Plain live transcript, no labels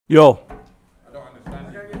Yo. I don't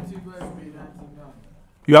understand.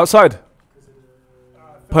 You outside?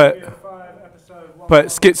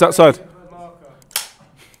 Put skits outside.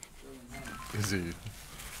 Is he?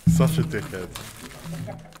 Such a dickhead.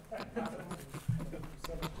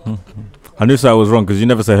 I knew something was wrong because you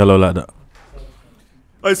never say hello like that.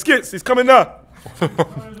 Hey, skits, he's coming now.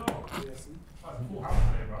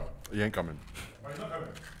 He ain't coming.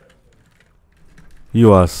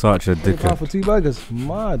 You are such a dickhead. For 2 burgers,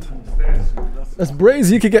 mad. That's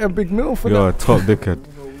brazy. You could get a big meal for You're that. a top dickhead.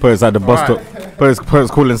 Put it at the bus stop. Put it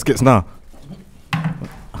calling skits now.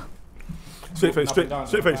 Straight face.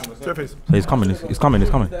 So he's coming. He's coming.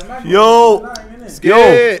 Yo.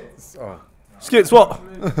 Skits! Skits, what?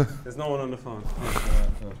 There's no one on the phone.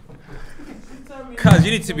 Cuz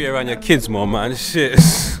you need to be around your kids more, man. Shit.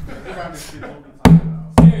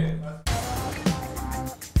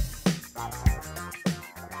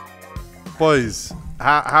 Boys,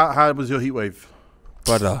 how was your heat wave?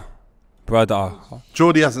 Brother.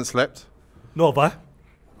 Geordie hasn't slept. No, bye.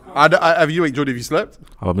 Have you, Geordie, have you slept?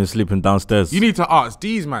 I've been sleeping downstairs. You need to ask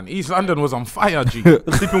these, man. East London was on fire, G.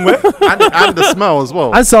 Sleeping where? and the smell as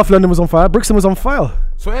well. And South London was on fire. Brixton was on fire.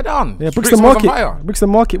 Swear down. Yeah, Brixton was on fire. Brixton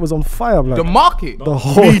Market was on fire, blood. The market. The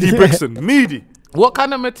whole Meaty Brixton. Meaty. What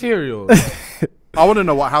kind of material? I want to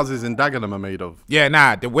know what houses in Dagenham are made of. Yeah,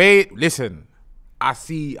 nah. The way, listen, I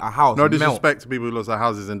see a house. No melt. disrespect to people who lost their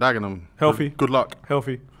houses in Dagenham. Healthy. Good luck.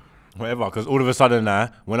 Healthy. Whatever, because all of a sudden now,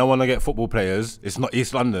 when I want to get football players, it's not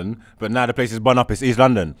East London, but now the place is bun up, it's East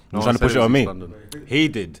London. You're trying to push it on me. He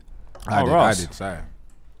did. I did, sorry.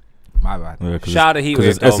 My bad. Yeah, Shout out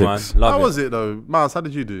Heatwave though, man. Love How it. was it though? Miles, how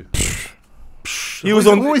did you do? He was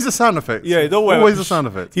on. Always a sound effect. Yeah, don't worry. Always a sound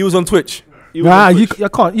effect. He was on Twitch. Nah, you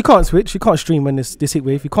can't switch. You can't stream when this heat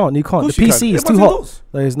wave. You can't. The PC is too hot.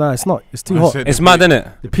 No, it's not. It's too hot. It's mad,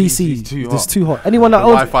 innit? The PC is too hot.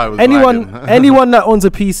 Wi-Fi was anyone that owns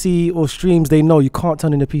a PC or streams, they know you can't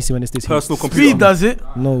turn in the PC when it's this Personal heat. computer. Speed does it.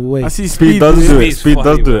 No way. I see Speed does do it. Speed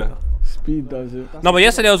does do it. Speed does it. No, but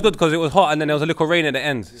yesterday was good because it was hot and then there was a little rain at the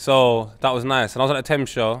end. So that was nice. And I was on a Thames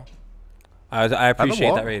show. I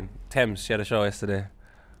appreciate that rain. Thames, she had a show yesterday.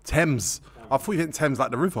 Thames. I thought you meant Thames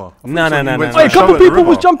like the river. No. Hey, a couple people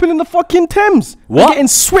was jumping in the fucking Thames. What? They're getting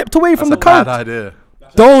swept away from the That's a current. bad idea.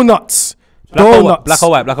 Donuts. Black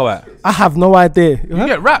or white. I have no idea. You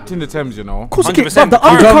get wrapped in the Thames, you know. Of course, 100%. the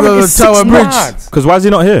undercurrent is 6 bridge. Because why is he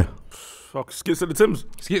not here? Fuck, skits at the Thames.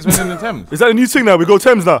 Skits went in the Thames. Is that a new thing now? We go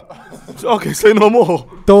Thames now. Okay, say no more.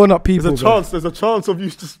 Donut people. There's a chance of you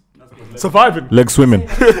just surviving. Leg swimming.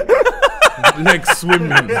 Leg swimming.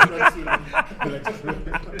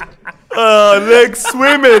 Leg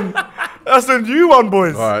swimming. That's a new one,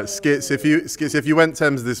 boys. All right, Skits. If you went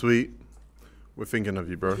Thames this week, we're thinking of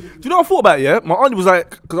you, bro. Do you know what I thought about it, yeah? My auntie was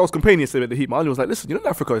like, because I was complaining yesterday about the heat, my auntie was like, listen, you know in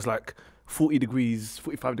Africa it's like 40 degrees,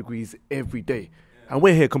 45 degrees every day. And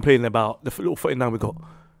we're here complaining about the little 49 we got.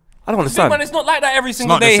 I don't understand. Man, it's not like that every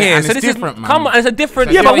single not the day same, here. and So it's this different, is man. come on, it's a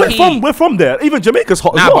different. Yeah, but we're from there. Even Jamaica's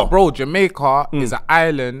hot as Nah, well. but bro, Jamaica is an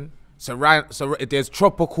island. There's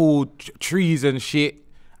tropical trees and shit.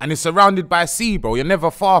 And it's surrounded by sea, bro. You're never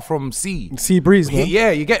far from sea. Sea breeze, man. Yeah,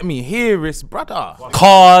 you get me. Here is brother.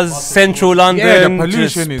 Cars, central London. Yeah, the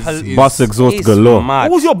pollution is Bus exhaust it's galore. mad.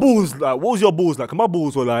 What was your balls like? My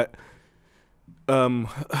balls were like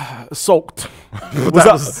soaked.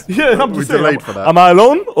 Yeah, I'm just saying. delayed for that. Am I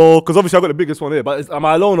alone, or because obviously I got the biggest one here? But am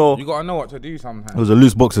I alone, or You gotta know what to do sometimes. It was a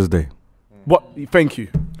loose boxers day. what? Thank you.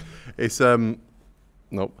 It's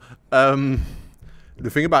nope. The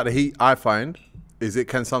thing about the heat, I find, is it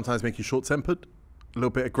can sometimes make you short-tempered, a little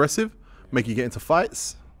bit aggressive, make you get into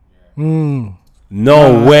fights.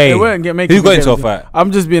 No way. They weren't making Who got me into a get- fight?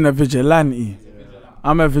 I'm just being a vigilante.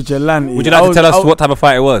 I'm a vigilante. Would you like to tell us what type of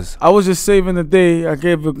fight it was? I was just saving the day. I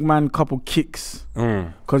gave a man a couple kicks.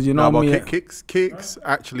 Cause you know No, me. but kicks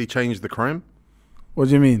actually change the crime. What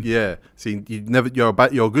do you mean? Yeah. See, you're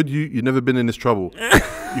a good you've never been in this trouble.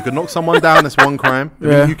 You can knock someone down, that's one crime.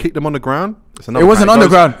 Yeah. You kick them on the ground, it's another It wasn't crime.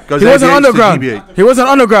 underground. Goes He wasn't ABH to underground. GBH. He wasn't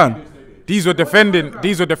underground. These were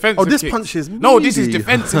defensive. Oh, this kicks. punch is No, this is meaty.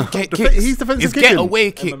 defensive kicks. He's defensive It's kicking.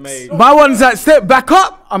 getaway kicks. My one's that step back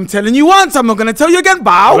up. I'm telling you once. I'm not gonna tell you again.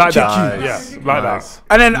 Bow. Like Kick that. you. Yeah, like that.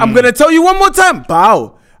 And then I'm gonna tell you one more time.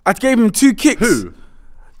 Bow. I gave him 2 kicks. Who?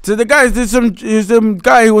 So the guy, there's some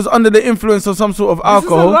guy who was under the influence of some sort of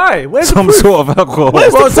alcohol. This is a lie. Where's the Some proof? sort of alcohol.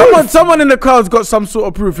 Well, someone in the crowd's got some sort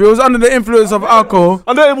of proof. He was under the influence of alcohol.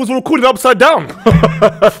 Undateables recorded upside down.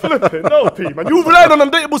 Flipping, no, P, man. You relied on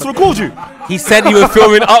Undateables to record you. He said he was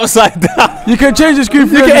filming upside down. You can change the screen.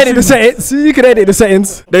 You can edit the settings. You can edit the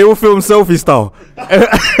settings. They all film selfie style.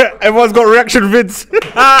 Everyone's got reaction vids.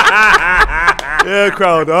 Yeah,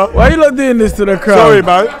 crowd, huh? Why are you not doing this to the crowd? Sorry,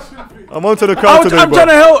 man. I'm onto the crowd today, I'm bro. trying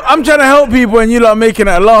to help. I'm trying to help people, and you lot making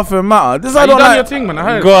it a laughing matter. This I You don't done your like. thing, man. I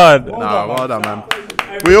heard. God. No, well done, man.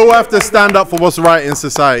 We all have to stand up for what's right in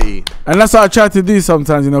society. And that's what I try to do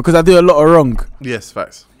sometimes, you know, because I do a lot of wrong. Yes,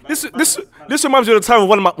 facts. This reminds me of the time of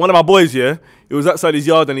one of my boys. Yeah, he was outside his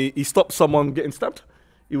yard and he stopped someone getting stabbed.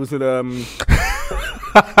 He was in he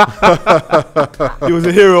was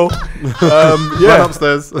a hero. Run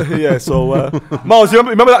upstairs. Yeah. So Miles, you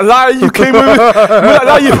remember that lie you came with? Remember that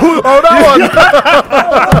lie you pulled? Oh, that one.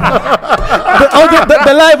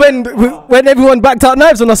 The lie when everyone backed out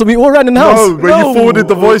knives on us and we all ran in the house. No, when you forwarded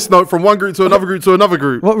the voice note from one group to another group to another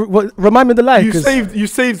group. What remind me of the lie? You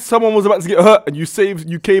 'cause- saved someone was about to get hurt, and you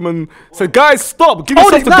came and said, "Guys, stop! Give Oh,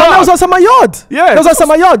 yourself the that guard." was outside my yard. Yeah, that was outside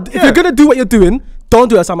my yard. If yeah. you're gonna do what you're doing, don't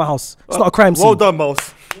do it outside my house. It's not a crime scene. Well done,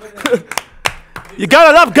 Miles. You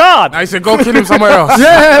gotta love God. I said go kill him somewhere else.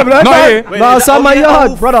 Yeah, bro. Not here. No, outside my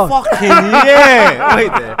yard, brother. Fucking yeah.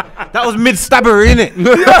 Wait there. That was mid-stabber, innit?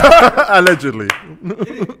 Allegedly.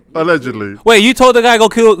 Allegedly. Wait, you told the guy go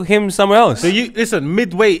kill him somewhere else? So you listen,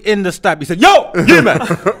 midway in the stab, he said, "Yo, you man."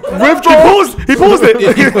 He paused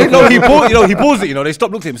it. No, he paused it. You know, they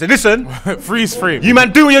stopped looking at him. Said, "Listen, Freeze frame. you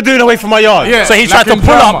man, do what you're doing away from my yard." Yeah. So he tried like to in pull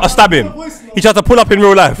drama. up or stab him. He tried to pull up in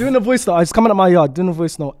real life. Doing the voice note, I was coming out my yard doing the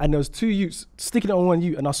voice note, and there was two youths sticking it on one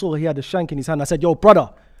youth, and I saw he had a shank in his hand. I said, "Yo, brother."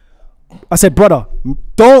 I said, "Brother,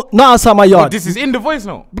 not outside my yard." This is in the voice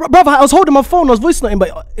note. Brother, I was holding my phone, I was voice noting,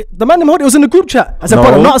 but the man it was in the group chat. I said, No.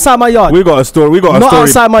 "Brother, not outside my yard." We got a story. Not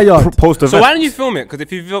outside my yard. Poster. So why didn't you film it? Because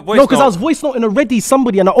if you voice No, because I was voice noting already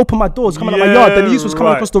somebody, and I opened my doors coming out my yard. Then the youth was coming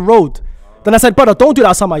right. across the road. Then I said, "Brother, don't do that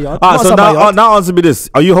outside my yard." Ah, Not so outside my yard. now answer me this: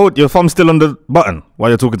 are your thumb still on the button while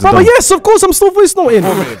you're talking to Brother, them? yes, of course, I'm still voice noting.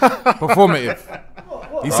 Performative.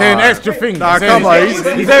 He's saying extra things. Nah, He's saying- come on. He's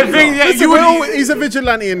saying things. Yeah, Listen, you we're all- would. he's a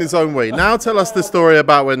vigilante in his own way. Now tell us the story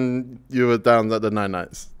about when you were down at the 9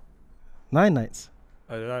 nights. 9 nights.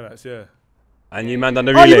 Yeah. And you man done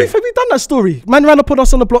the Oh, relay. we've done that story. Man ran up on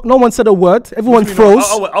us on the block. No one said a word. Everyone froze.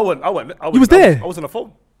 I went. You was there? I was on the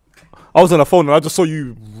phone. I was on the phone and I just saw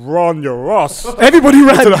you run your ass. Everybody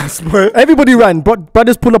ran. That's where- Everybody ran.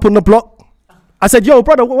 Brothers pull up on the block. I said, "Yo,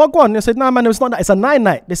 brother, what go on?" They said, "Nah, man, it's not that. It's a 9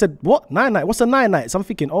 night." They said, "What 9 night? What's a 9 night?" So I'm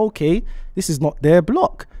thinking, okay, this is not their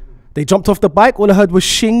block. They jumped off the bike. All I heard was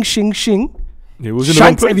shing, shing, shing. Yeah, it was in the wrong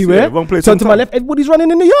Shanks place. everywhere. Yeah, wrong place. Turn to my left. Everybody's running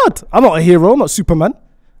in the yard. I'm not a hero. I'm not Superman.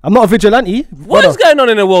 I'm not a vigilante. What is going on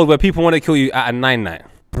in the world where people want to kill you at a 9 night?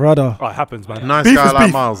 Brother. Oh, it happens, man. Nice beef guy is like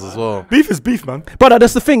beef. Miles as well. Beef is beef, man. Brother,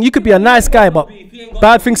 that's the thing. You could be a nice guy, but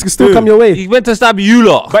bad things can still Dude. come your way. He went to stab you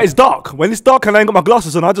lot. But it's dark. When it's dark and I ain't got my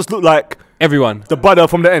glasses on, I just look like Everyone. the brother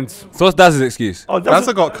from the ends. So what's Daz's excuse? Oh, That's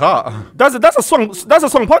a got cut. that's a song. That's a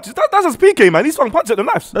song punch. That's a PK, man. He swung punch at the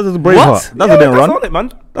knives. That's a Braveheart. That's a didn't run. on it,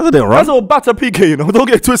 man. That's a didn't run. That's a batter PK, you know. Don't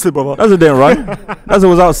get it twisted, brother. That's a didn't run. That's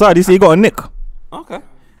was outside. He said he got a nick. Okay.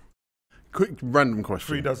 Quick random question.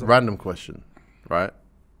 3 dozen. Random question. Right?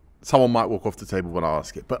 Someone might walk off the table when I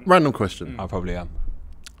ask it, but random question. I probably am.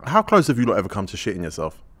 How close have you lot ever come to shitting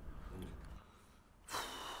yourself?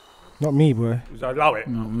 Not me, boy. Allow it.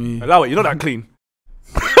 Not me. Allow it. You're not that clean.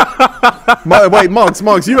 Wait,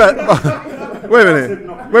 Margs, you had. Wait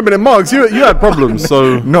a minute, Margs, you had problems,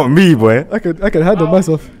 so Not me, boy. I could handle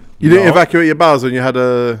myself. you didn't evacuate your bowels when you had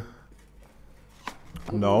a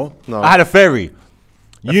No. No. I had a fairy.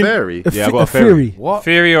 fairy. Yeah, I got a fairy. What?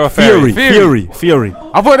 Fury or a fairy? Fury.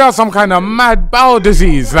 I thought that was some kind of mad bowel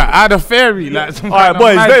disease. Like, I had a fairy. Like, some All right, kind of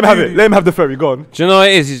boys, mad let him have it. disease. Let him have the ferry. Go on. Do you know what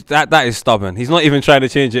it is? That is stubborn. He's not even trying to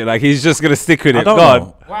change it. Like, he's just going to stick with I it. don't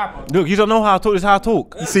God. know. Look, you don't know how I talk. This is how I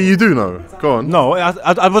talk. See, you do know. Go on. No,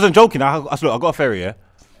 I wasn't joking. Look, I got a fairy, yeah?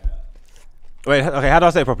 Wait, okay, how do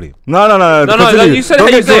I say it properly? No. No, you said it how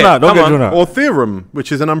you say it. Don't Come get on. drawn out. Or theorem,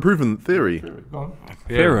 which is an unproven theory.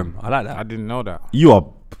 Theorem. I like I that. didn't know that. You are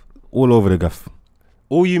all over the gaff.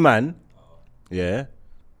 All you man, yeah,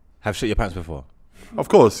 have shit your pants before. Of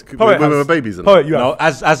course, Poet when we has. were babies. And Poet, you No,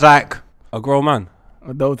 have. as like A grown man.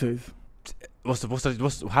 Adulters. what's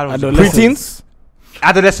how do I Adolescence.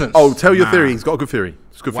 adolescence. Oh, tell your theory. He's got a good theory.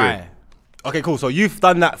 It's a good theory. Why? Okay, cool. So you've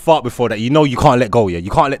done that fart before that you know you can't let go. Yeah, you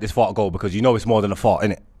can't let this fart go because you know it's more than a fart,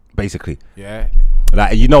 innit? Basically, Yeah.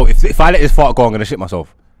 like you know, if I let this fart go, I'm gonna shit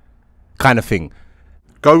myself, kind of thing.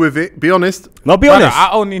 Go with it. Be honest. No, be Brother, honest.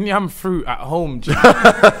 I only yam fruit at home. G. No,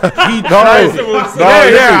 I'm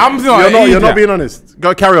not. You're not being honest.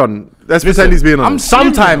 Go carry on. Let's pretend he's being honest.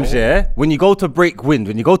 Sometimes, yeah, when you go to break wind,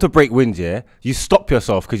 yeah, you stop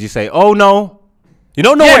yourself because you say, "Oh no." You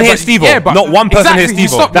know, no one hears Steve-O. Yeah, but not one person exactly, hears you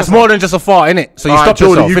Steve-O. stop That's yourself. more than just a fart, innit? So you All right, stop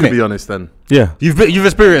Jordan, yourself, you can innit? be honest then. Yeah. You've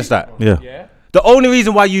experienced that. Yeah. The only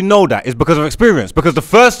reason why you know that is because of experience. Because the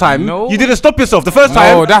first time No. you didn't stop yourself. The first No,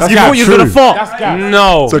 time that's you gas. thought you was gonna fart. That's gas.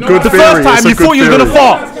 No. It's a good The theory. first time It's a you good thought you was gonna theory.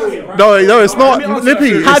 fart. No, it's not.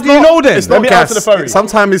 Lippy. How it's do you not- know then? It's Let not me gas. answer the theory.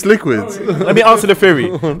 Sometimes it's liquids. Let me answer the theory.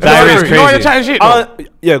 That is You know you're crazy. chatting shit. I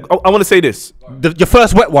want to say this. Your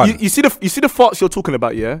first wet one. You see the farts you're talking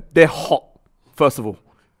about, yeah? They're hot, first of all,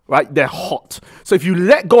 right? They're hot. So if you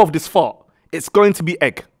let go of this fart, it's going to be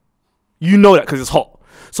egg. You know that because it's hot.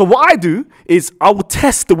 So what I do is I will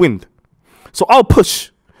test the wind. So I'll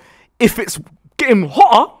push. If it's getting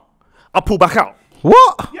hotter, I'll pull back out.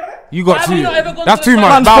 What? You got Have two. you not ever gone That's to the too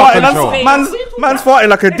much toilet? bowel Farting, control. man's farting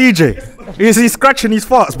like a DJ. He's scratching his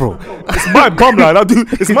farts, bro. It's my bum line.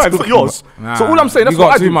 It's mine. It's not yours. Nah, So all I'm saying, that's you got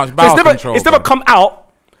what I too do. much So bowel it's control, never bro. come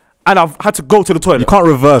out, and I've had to go to the toilet. You can't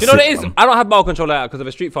reverse You know what it. it is? I don't have bowel control like that because of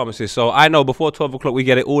a street pharmacist. So I know before 12 o'clock we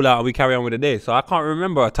get it all out and we carry on with the day. So I can't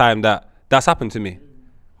remember a time that's happened to me.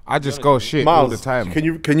 I just go shit all the Miles, time.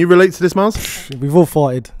 can you relate to this, Miles? We've all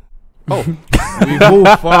farted. We've all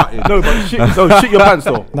farted. No, but shit your pants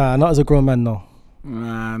though. Nah, not as a grown man, no.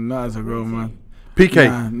 Nah, not as a grown man.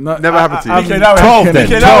 PK, Nah, never happened to you. PK, allow it. 12 then,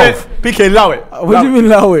 PK, 12. allow it. PK, allow it. What do you mean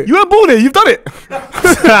allow it? You weren't born here. You've done it.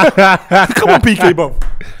 Come on, PK, bro.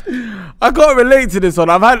 I can't relate to this one.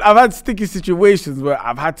 I've had sticky situations where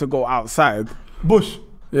I've had to go outside. Bush.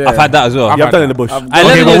 Yeah. I've had that as well. I've done it in the bush. At Okay,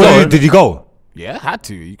 11 but years what old, did you go? Yeah, had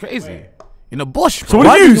to. You crazy? In the bush, So bro.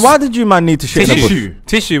 what did you use? Why did you man need to shit in the bush?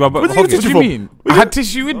 tissue, my bro. What did you What tissue do you from? mean? I had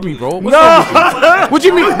tissue with me, bro. What's wrong with you? What do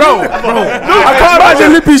you mean, bro? I can't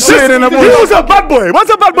imagine Lippy shitting in the bush. He was a bad boy. What's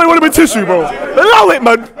a bad boy wanting with tissue, bro? Allow it,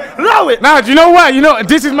 man. Allow it. Nah, do you know what? You know,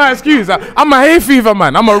 this is my excuse. I'm a hay fever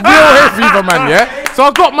man. I'm a real hay fever man, yeah? So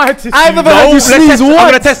I got my tissue. I've never heard you let's sneeze test, I'm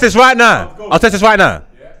gonna once. test this right now. I'll test this right now.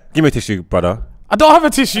 Give me a tissue, brother. I don't have a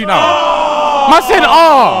tissue now. Man said,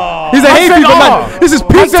 He's a hay fever man. This is I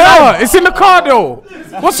peak said, time. it's in the car though.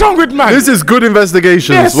 What's wrong with man? This is good investigations.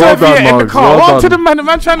 Yeah, well serviette done, in the Margs. car. Well What to the done. man? The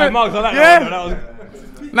man trying to. Yeah.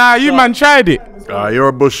 Nah, you man tried it. You're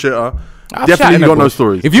a bush shitter. I've shot Definitely in you the got no bush.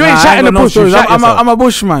 stories. If you ain't Nah, I shot in the got no bush, you stories. shot yourself. I'm a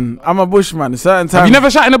bushman. I'm a bushman. Certain times. Have you never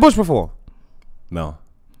shot in the bush before? No.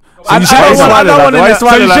 I don't want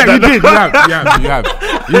in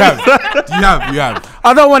You have.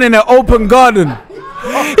 I don't want in an open garden.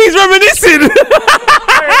 He's reminiscing.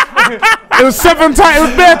 It was 7 times. It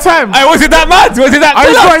was bare time. Hey, was it that mad? Was it that?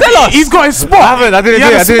 Tell us. He's got his spot. I didn't He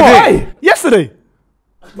had a do it. spot. Hey, yesterday.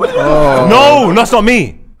 No, that's not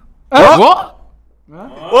me. What?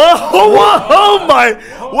 Oh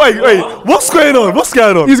my. Wait. What's going on? What's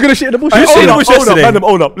going on? He's gonna shit in the bush. Hey, shit in the bush hold up, yesterday? man,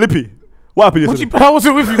 own up. Lippy. What happened yesterday? I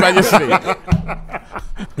wasn't with you, man, yesterday.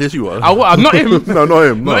 Yes, you were. Not him. No, not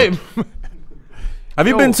him. No. Not him. Have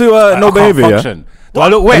you been to No Behavior? Yeah? Do I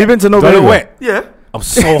look wet? Have you been to No Do I look Behavior? wet? Yeah. I'm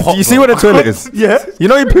so hot. You see where the toilet is? Yeah. You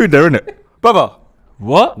know he pooed there, innit? Brother.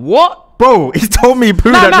 What? What? Bro, he told me he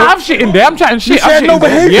pooed Nah, there. I'm shit in there. I'm chatting shit. I'm No shitting there.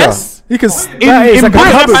 Behavior. Yes. You can. in like a Brent.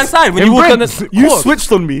 cupboard. Left-hand side when In you walk on Brent. the. You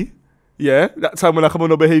switched on me. Yeah. That time when I come on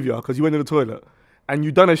no behavior because you went in the toilet and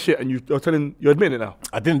you done a shit and you're admitting it now.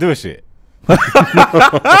 I didn't do a shit.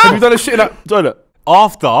 Have you done a shit in that toilet?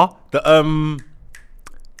 After the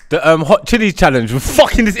hot chili challenge with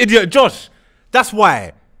fucking this idiot Josh. That's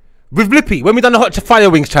why. With Lippy, when we done the hot fire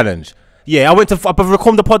wings challenge. Yeah, I went to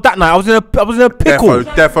record the pod that night. I was in a pickle.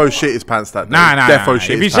 Defo shit his pants that day. Nah. Defo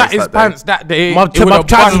shit If he his shot pants his that day. pants that day, My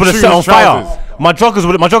trousers would have set on fire. trousers. My joggers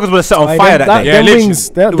would have set on Aye, fire them- that day. them literally. wings,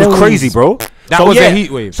 It was crazy, bro. That was a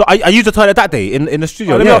heat wave. So I used the toilet that day in the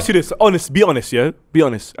studio. Let me yeah. ask you this. Be honest, yeah? Be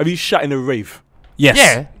honest. Have you shot in a rave? Yes.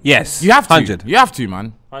 Yeah. Yes. You have to. 100. You have to,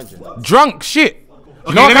 man. Drunk shit.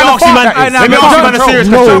 You let me ask you, man. Let me ask you, man, a serious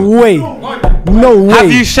No question. way. No way.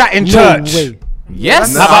 Have you shat in No church? way.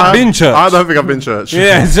 Yes. Have I been church? I don't think I've been church.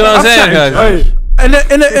 Yeah, you know what I'm saying, guys?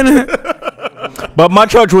 But my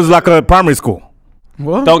church was like a primary school.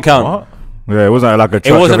 Don't count. Yeah, it wasn't like a church.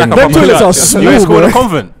 It wasn't like a Them proper toilets are church. You went to small, school in a bro.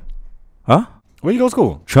 convent? Huh? Where you go to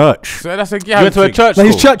school? Church. So that's a You went to a church No, school?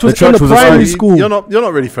 his church was The church in a was a primary school. school. You're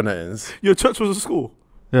not ready for names. Your church was a school.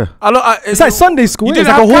 Yeah. It's It's like Sunday school. You It's didn't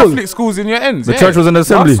like a have hall. Catholic schools in your ends. The church was an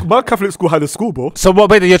assembly. My Catholic school had a school, bro. So what,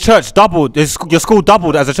 wait, your church doubled, your school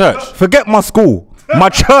doubled as a church? Forget my school. My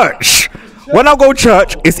church. When I go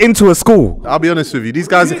church, it's into a school. I'll be honest with you. These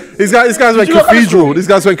guys went cathedral. These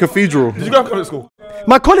guys went cathedral. Did you go to Catholic school?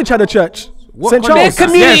 My college had a church. St. There's Charles.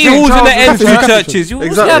 community St. halls in the Charles end Catholic. to churches. What's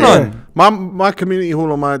Exactly. going on? My community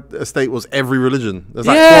hall on my estate was every religion. There's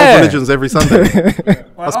like Yeah. 12 religions every Sunday.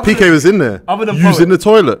 As PK was in there, Other than using poet. the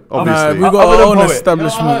toilet, obviously. We got Other our than own poet.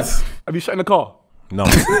 establishments. Have you shot in the car? No.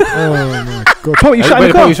 God, Poet, you shot in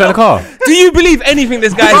the car. You shot in the car? Do you believe anything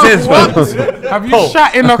this guy says, bro? Have you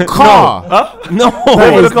shot in a car? No.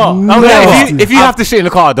 In the car. If you have to shit in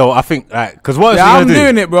the car, though, I think like because what Yeah, else I'm are you gonna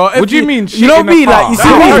doing do? it, bro. What do you mean? You know shit in a me, car? like you In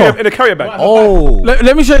see a me. carrier- in a carrier bag. Oh.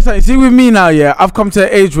 Let me show you something. See, with me now, yeah, I've come to an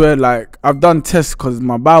age where like I've done tests because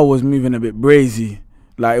my bowel was moving a bit brazy.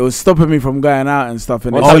 Like it was stopping me from going out and stuff.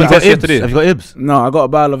 And What's Oh, that you got test you have ibs? to do? Have you got ibs? no, I got a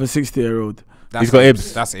bowel of a 60-year-old. He's got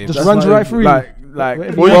ibs. That's it. Just runs right through. Like, What are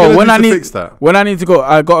you bro, gonna when do I to need fix that? when I need to go,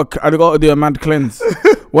 I got to do a mad cleanse.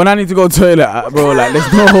 When I need to go to the toilet, bro, like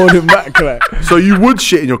there's no holding back. Like, So you would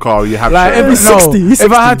shit in your car or you have like shit? if, no, 60, he's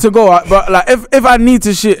if I had to go, but like if I need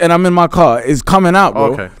to shit and I'm in my car, it's coming out,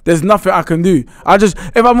 bro. Okay. There's nothing I can do.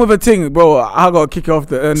 If I'm with a thing, bro, I gotta kick it off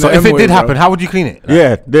the. So the if it M-way, did bro. happen, how would you clean it?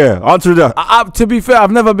 Yeah. Answer that. To be fair,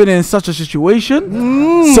 I've never been in such a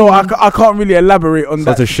situation, so I can't really elaborate on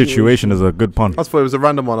that. situation is a good pun. I thought it was a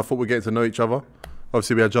random one. I thought we'd get to know each other.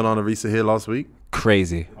 Obviously, we had John Arne Riise here last week.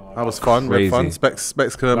 Crazy. That was fun. We had fun. Crazy.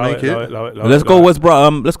 Specs couldn't make it. Let's go West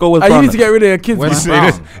Brom. Let's go West You Brom. need to get rid of your kids, Where's man.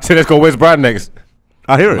 Brown? So let's go. Where's Brad next?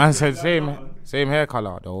 I hear it. Man said same hair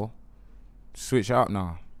color though. Switch it up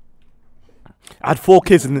now. I had 4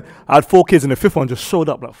 kids and the fifth one just showed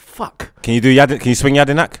up like fuck. Can you do Yad? Can you swing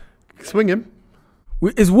Yadinak? Swing him.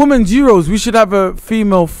 It's women's Euros. We should have a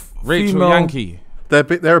female. Rachel female. Yankee.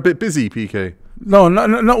 They're a bit busy, PK. No,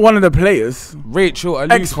 not one of the players. Rachel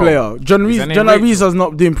Aluko. Ex-player. John Is Reese. her name John Rachel? Ariza's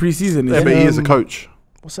not doing pre-season. Yeah, Is but he? he is a coach.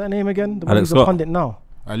 What's her name again? The one Alex who's a Scott. pundit now.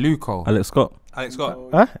 Aluko. Alex Scott. Alex Scott.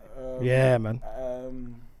 Huh? Yeah, man.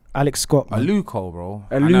 Alex Scott. Man. Aluko, bro.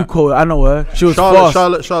 Luko, I know her. She was fast.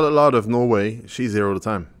 Charlotte Lard of Norway. She's here all the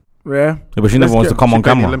time. Yeah. Yeah, but she Let's never wants to get- come She on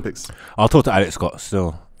played in the camera. Olympics. I'll talk to Alex Scott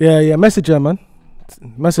still. Yeah. Message her, man.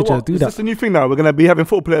 Message So her. what? Do Is that. this a new thing now? We're gonna be having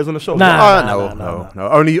football players on the show. Nah. No.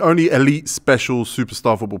 Only elite, special,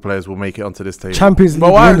 superstar football players will make it onto this table. Champions League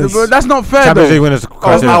But why? winners. But that's not fair, Champions though. League winners.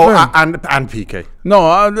 and PK.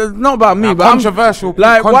 No, it's not about me. But Controversial.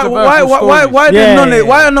 like, why stories.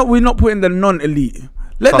 why are we not putting the non-elite?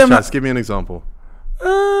 Let Such them. as, give me an example.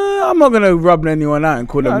 I'm not gonna rub anyone out and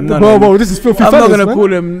call them. Bro, this is filthy. I'm not fellas, gonna man. call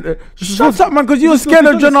them. Shut up, man, because you're scared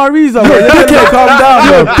of John Arne Riise. Dickhead, Calm down,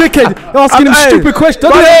 Yo, bro. dickhead, you're asking him Hey, stupid questions.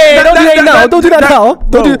 Don't but do that. Don't do that- that now. Don't do that now. Don't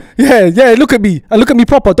bro. do. Yeah. Look at me. And look at me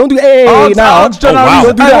proper. Don't do hey Ask now. John Oh, Arne wow. Riise.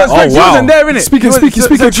 Don't do that. She wasn't there, innit? Speaking So she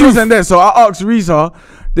truth. wasn't there. So I asked Riise,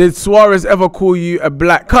 did Suarez ever call you a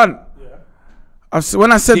black cunt?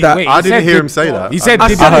 When I said that, Wait, I he didn't said hear did- him say that. He said, I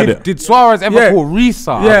heard it. did Suarez ever Yeah. call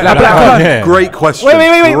Risa? Yeah, a black a black cunt? cunt. Yeah. Great question.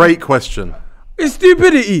 Wait. Great question. it's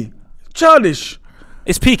stupidity, childish.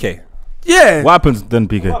 It's PK. Yeah. What happens then,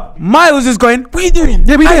 PK? Miles is going. What are you doing?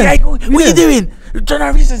 Yeah, we did. What are you doing? John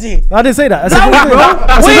Arne Riise is here. I didn't say that. I said, what are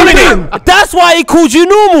you doing? Wait a minute. That's why he called you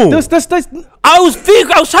normal. That's I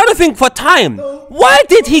was trying to think for time. Why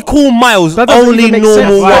did he call Miles That doesn't only even make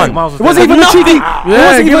normal sense. one? It wasn't even a cheeky. It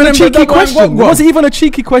wasn't even a give him cheeky the question. It go. wasn't even a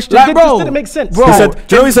cheeky question. Like, It bro, just didn't make sense. bro. He said,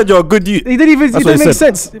 do you know he said you're a good youth? He didn't even. It That's what didn't he make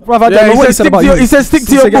said. sense. Brother, I Yeah, don't know he what he said said about you. he said stick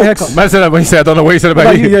to your Get a books. haircut. Man said that when he said, I don't know what he said about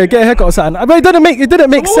Like, you. yeah, get a haircut or something. But it didn't make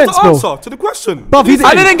What sense, was the bro. answer to the question? Bruv, he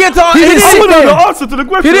I didn't get to. He He didn't didn't sit I there. don't know the answer to the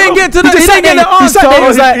question. He didn't get to the. He just He sat didn't get there. the He sat there. He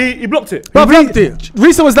was answer. like, He blocked it. He blocked it.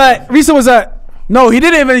 Risa was like, No, he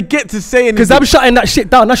didn't even get to say anything. because I'm shutting that shit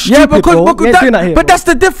down. That's Yeah, stupid, bro. You ain't doing that here, but bro. that's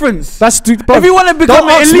the difference. That's stupid. Bro. If you want to become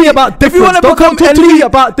Don't ask me elite, about if you want to difference. become Don't talk to me elite,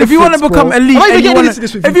 about if you want to difference, become bro. elite, I'm not even and you getting wanna- into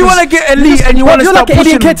this with if you you want to because get elite and you Bro, want to you're start like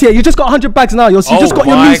Eddie pushing. Nketiah. You just got 100 bags now. You just got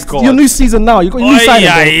my your God. new season now. You got your new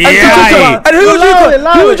signing, bro. And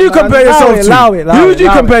who would you compare yourself to? Who would you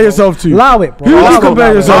compare yourself to? Allow it, bro. Who would you Allow it,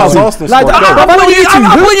 compare bro. yourself to? Arsenal Like, squad. I'm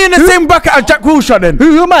I'm Who? putting you in the same bracket as Jack Wilshere then.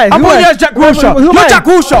 Who am I? I'm Who putting am you I? as Jack Wilshere. Who am You're I? Jack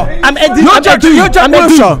Wilshere. I'm Edu. You're I'm Jack- Edu. you're Jack I'm Edu.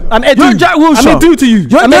 Wilshere. I'm Edu. You're Jack Wilshere. I'm Edu to you.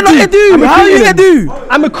 You're I'm not Edu. I'm How you recruiting him. Edu?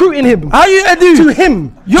 I'm recruiting him. How you Edu? To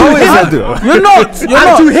him. You're To not. him. You're not. You're I'm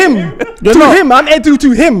not. to him. You're To not. him. I'm Edu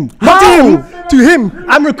to him. Not to him. To him.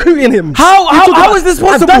 I'm recruiting him. How You talk about- is this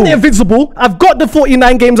I've done possible? the invincible. I've got the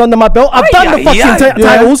 49 games under my belt. I've done the fucking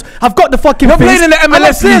titles. I've got the fucking You're things. playing in the I'm not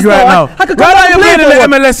MLS league pissed, right bro. now. I could come Right down now and you're play playing in for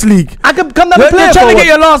the one. MLS league. I could come down You're and play trying to for get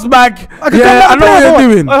your last bag. I could come Yeah, down I and know play what for you're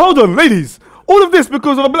one. doing. Hold on, ladies. All of this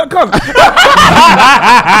because of a black cunt.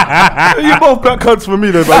 You both black cunts for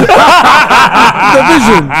me, though, man.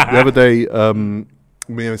 The other day,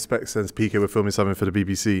 me and Specs and PK were filming something for the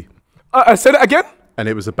BBC, I said it again. and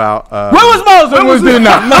it was about. Where was Miles when we was doing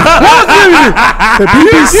that? The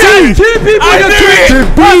BBC. Two people in the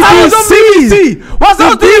The BBC. What's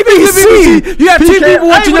on BBC? BBC. You have 2 people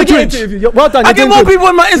watching the Twitch. Well done. I get more people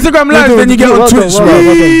on my Instagram live than you get on Twitch, bro.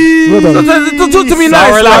 Talk to me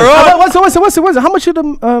nice. What's it? How much of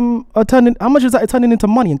them how much is that turning into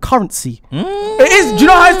money and currency? It is. Do you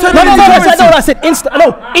know how it's turning into currency? No, I said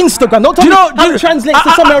Instagram. Don't tell me how it translates to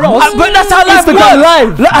somewhere else. But that's how live Instagram works.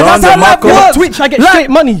 live. That's how live works. Twitch, I get straight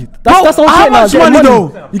money. That's the whole how point now. much money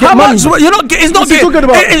though? You get money. It's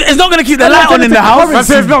not gonna keep the light on in the house.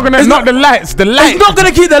 It's not gonna. It's not the lights. The light. It's not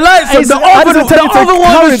gonna keep the lights on. The oven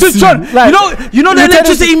one is switched on. You know the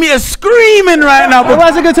electricity meter is screaming right now. Why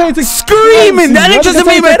is it gonna turn into screaming? The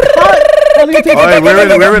electricity meter.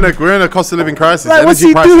 We're in a cost of living crisis. Like, what's Energy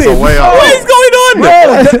he prices doing? are way up. What is going on?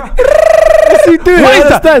 What's he doing? What I is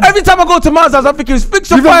that? understand. Every time I go to Margs house, I'm thinking, fix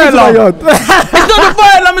the You've fire got alarm. to my yard. It's not the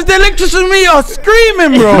fire alarm, it's the electricity meter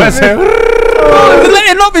screaming, bro. The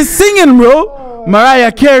letting up is singing, bro.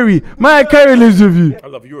 Mariah Carey lives with you. I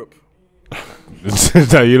love Europe.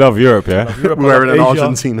 So you love Europe, yeah? We're wearing an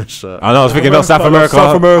Argentina shirt. I know. I was thinking, no, South America.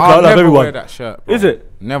 South America. I I'll love never everyone. wear that shirt. Bro. Is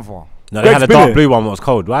it? Never. No, they had a Greg's dark been blue one. What was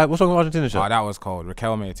cold? Right? What's wrong with Argentina shirt? Oh, that was cold.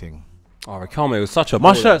 Raquel mating. Oh, Raquel was such a.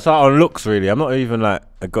 My baller. shirts are on looks, really. I'm not even like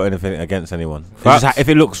I got anything against anyone. If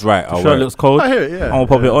it looks right, I'll wear Shirt it. looks cold. I hear it, yeah. I'm gonna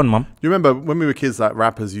pop it on, man. You remember when we were kids, like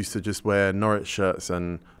rappers used to just wear Norwich shirts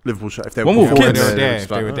and Liverpool shirts if they When were we were performing kids. there, If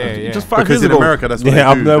they were there, yeah. Just 5 Because years in ago. America, that's what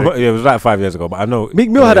Yeah, they do. it was like 5 years ago, but I know. Meek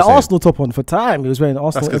Mill what had they're an saying. Arsenal top on for time. He was wearing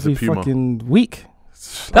Arsenal 'cause every of Puma. fucking week.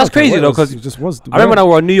 That's crazy though, because he just was. I remember when I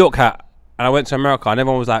wore a New York hat and I went to America and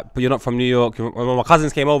everyone was like, "But you're not from New York." When my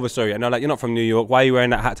cousins came over, sorry, and they're like, "You're not from New York. Why are you wearing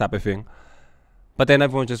that hat?" type of thing. But then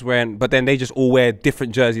everyone's just wearing. But then they just all wear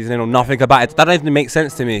different jerseys and they know nothing about it. That doesn't even make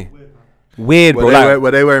sense to me. Weird, bro. Were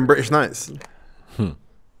they wearing British Knights?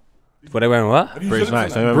 Were they wearing what? British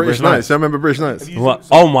Knights. I remember British Knights. I remember British Knights. What?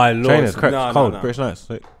 Oh my lord! Trainers, correct. No, Cold. no, no. British Knights.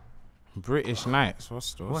 British Knights.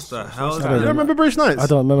 What's the hell? You don't remember British Knights? I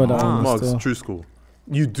don't remember that one. Margs, still. true school.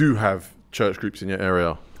 You do have church groups in your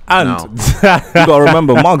area. And now. you gotta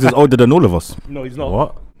remember, Margs is older than all of us. No, he's not.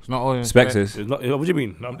 What? It's not all in Spectres. It's not, what do you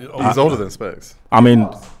mean? He's older than Specs. I mean,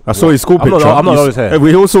 I saw his school I'm not- picture. I'm not old as hell.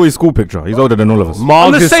 We all saw his school picture. He's older than all of us. I'm the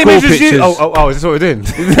Margs' same school age as you. pictures. Oh, is this what we're doing?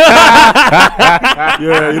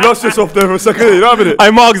 Yeah, you lost yourself there for a second. You know what I mean? Hey,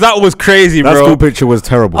 Margs, that was crazy, That bro. school picture was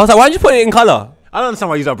terrible. I was like, why'd you put it in color? I don't understand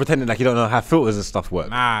why you're pretending like you don't know how filters and stuff work.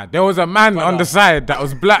 Nah, there was a man on the side that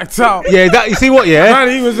was blacked out. Yeah, that you see what? Yeah, Man,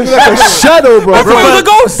 he was a Shadow, bro. I thought it was a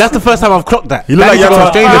ghost. that's the first time I've clocked that. You look like you had to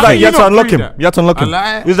Stranger Things. you had to unlock him. that. You had to unlock I him.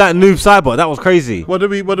 lie. It was that noob cyber. That was crazy. What do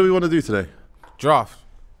we want to do today? Draft.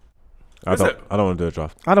 I don't want to do a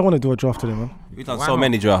draft. I don't want to do a draft today, man. We've done so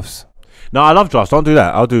many drafts. No, I love drafts. Don't do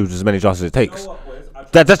that. I'll do as many drafts as it takes.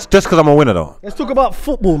 That's just because I'm a winner, though. Let's talk about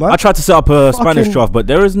football, man. I tried to set up a Spanish Fucking- draft, but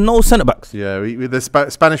there is no centre backs. Yeah, the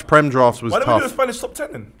Spanish Prem drafts was Why don't we do a tough Spanish top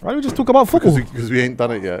 10 then? Why don't we just talk about football? because we ain't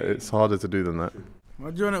done it yet. It's harder to do than that.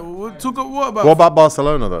 What about? What about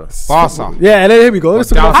Barcelona though? Barca. Yeah, and then here we go. Let's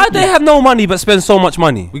talk about How they have no money but spend so much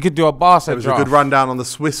money? We could do a Barca It was a draft. good rundown on the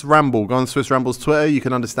Swiss Ramble. Go on Swiss Ramble's Twitter. You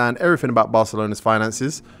can understand everything about Barcelona's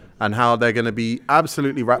finances and how they're going to be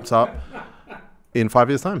absolutely wrapped up in 5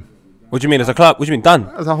 years' time. What do you mean? As a club? What do you mean done?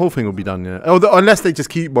 As the whole thing will be done, yeah. Unless they just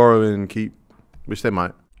keep borrowing, which they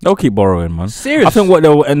might. They'll keep borrowing, man. Serious? I think what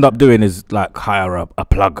they'll end up doing is like hire a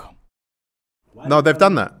plug. No, they've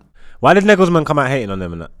done that. Why did Nagelsmann come out hating on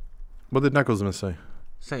them and that? What did Nagelsmann say?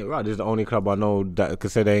 Saying right, this is the only club I know that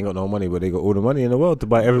could say they ain't got no money, but they got all the money in the world to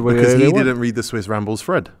buy everybody. Because they he want. didn't read the Swiss Ramble's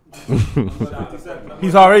thread.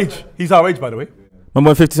 He's our age. He's our age, by the way. Remember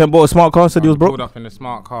when 50 Cent bought a smart car and said he was broke? Pulled up in the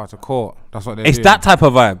smart car to court. That's what they It's do. that type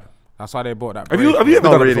of vibe. That's why they bought that. Have you It's ever not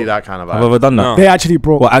done it really before? that kind of I've vibe. ever done that. No. They actually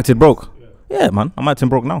broke. What, acted broke? Yeah, man. I'm acting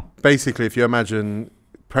broke now. Basically, if you imagine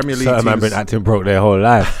Premier League Certain man teams... been acting broke their whole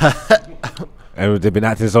life, and they've been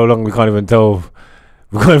acting so long we can't even tell.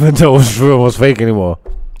 We can't even tell what's real and what's fake anymore.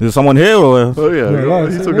 Is there someone here or? Oh, yeah. Yeah, what are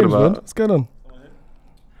it's you the talking names, man. about? What's going on? I'm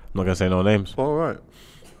not gonna say no names. All right.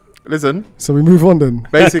 Listen, So we move on then.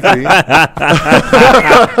 basically... No,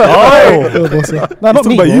 not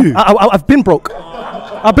me. about bro. you. I've been broke.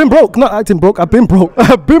 I've been broke. Not acting broke. I've been broke.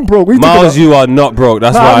 I've been broke. What you talking Miles, about? you are not broke.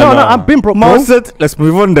 That's why I No, know. I've been broke. Miles Bro. said, let's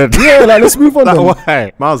move on then. Yeah, like let's move on then.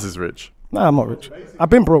 Why? Miles is rich. Nah, I'm not rich. I've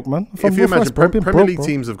been broke, man. If you imagine, Premier broke, League bro.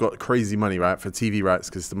 teams have got crazy money, right, for TV rights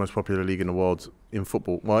because it's the most popular league in the world in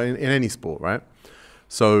football. Well, in any sport, right?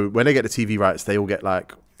 So when they get the TV rights, they all get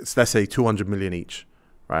like, let's say 200 million each,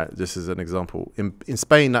 right? This is an example. In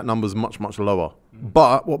Spain, that number's much, much lower.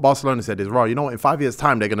 But what Barcelona said is, right, you know what, in 5 years'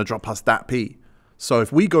 time, they're going to drop us that P. So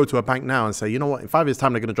if we go to a bank now and say, you know what, in 5 years'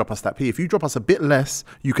 time, they're going to drop us that P. If you drop us a bit less,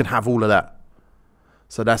 you can have all of that.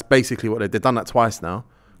 So that's basically what they've done that twice now.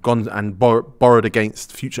 Gone and borrowed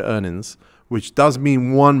against future earnings, which does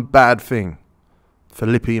mean one bad thing for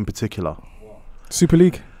Lippy in particular. Super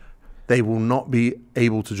League. They will not be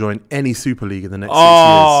able to join any Super League in the next 6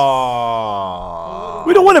 Oh.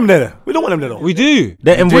 We don't want them there. We don't want them there. Though. We do.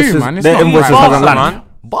 Their invoices, man. It's their not invoices right. haven't landed.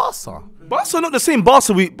 Barca. Barca not the same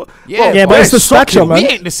Barca we. Yeah, but it's the structure, man. We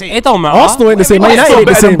ain't the same. It don't matter. Arsenal ain't the same. Man United Arsenal ain't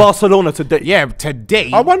the better than same. Barcelona today. Yeah,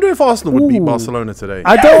 today. I wonder if Arsenal would beat Ooh. Barcelona today.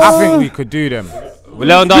 I don't. I think we could do them. With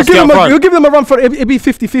Lewandowski up front. You'll give them a run for it. It'd be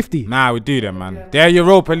 50-50. Nah, we do them, man. They're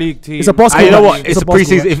Europa League team. It's a basketball. You know match. what? It's a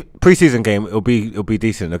basketball preseason. match. If preseason game, it'll be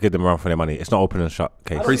decent. They'll give them a run for their money. It's not open and shut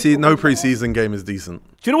case. No preseason game is decent.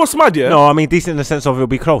 Do you know what's mad? Yeah. No, I mean decent in the sense of it'll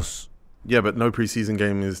be close. Yeah, but no preseason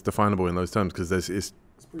game is definable in those terms because it's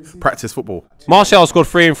practice football. Martial scored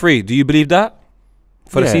 3 and 3. Do you believe that?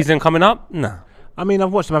 For the Yeah. season coming up? Nah. I mean,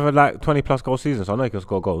 I've watched them have like 20+ goal seasons, so I know he can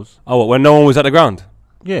score goals. Oh, what, when no one was at the ground?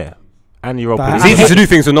 Yeah, and Europa That- It's League. easy to do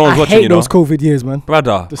things when no one's I watching, hate you know. those COVID years, man.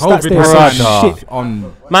 Brother. The stats there COVID are brother. shit.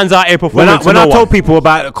 on. Man's out here When performing I to no told one. people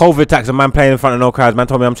about COVID tax and man playing in front of no crowds, man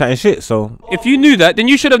told me I'm chatting shit. So If you knew that, then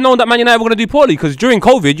you should have known that Man United were going to do poorly because during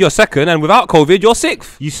COVID, you're second and without COVID, you're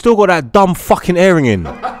 6th. you still got that dumb fucking airing in.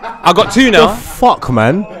 I got 2 The now. fuck,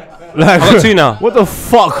 man. Like, I got 2 now. What the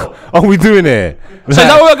fuck are we doing here? So is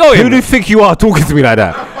that where we're going? Who do you think you are talking to me like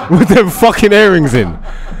that with them fucking earrings in?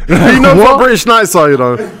 You know what British Knights are, you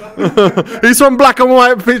know. He's from black and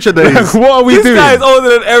white picture days. What are we This doing? guy is older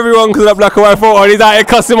than everyone because of that black and white photo and he's out here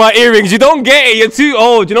cussing my earrings. You don't get it. You're too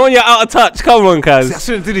old. You know when you're out of touch? Come on, I cuz.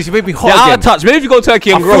 shouldn't do this. You made me hot You're out again. of touch. Maybe if you go to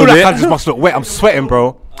Turkey I and feel grow like it. I just must look wet. I'm sweating,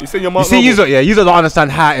 bro. You see your You see, you don't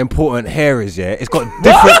understand how important hair is. Yeah, it's got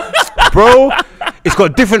different, bro. It's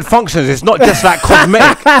got different functions. It's not just like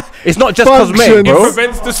cosmetic. It's not just cosmetic, bro. It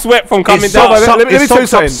prevents the sweat from coming It's down. so- Let me it tell you soaks up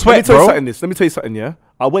something. sweat, Let me tell you bro. something. Let me tell you something. Yeah,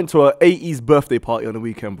 I went to an 80s birthday party on the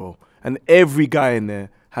weekend, bro, and every guy in there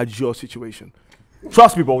had your situation.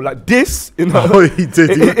 Trust me, bro. Like this in a, Oh, he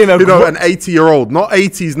did. in a You know, gro- an 80-year-old, not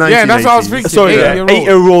 80s, 1980s. Yeah, that's what I was thinking. Sorry, 8-year-old.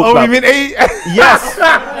 8-year-old. Oh, bruv. you mean 8? Yes.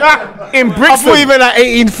 In I Brixton. thought you meant like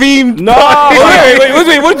 18 themed. Wait,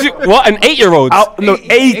 No. what did you, what, an 8-year-old? No,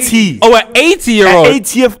 80. Oh, an 80-year-old.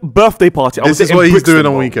 80th birthday party. I This was is in what he's Brixton, doing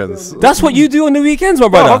on bro. weekends. That's what you do on the weekends, my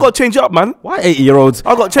Bro, brother. I got to change it up, man. Why 80-year-olds?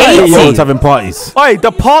 I got to change it up. 80-year-olds having parties. Oi,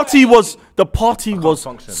 the party was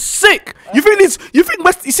sick. You think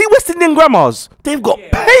West Indian grandmas? They've got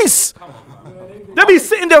pace. They be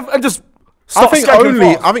sitting there and just. I start think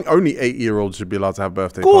skanking fast. only 8-year-olds should be allowed to have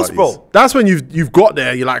birthday Course, parties. bro. That's when you've got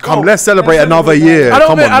there. You're like, come, let's celebrate another year. I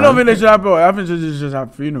Come on, don't man. think they should have. I think they should just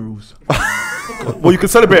have funerals. Well, you can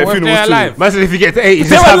celebrate at What if funerals they're too. alive? Imagine if you get to 80, They're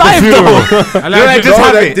just have the alive, funeral. And You know, like, just No,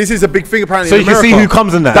 have that- it. This is a big thing apparently. So in you can see America. who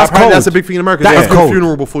comes in that. That's That's cold. That's a big thing in America. That They is have a cold.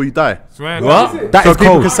 funeral before you die. swear What? God. That So is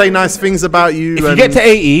people cold. can say nice things about you. If you and- get to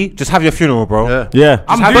 80, just have your funeral, bro. yeah. Yeah.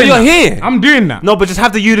 I'm But doing you're that. here. I'm doing that. No, but just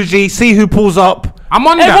have the eulogy, see who pulls up. I'm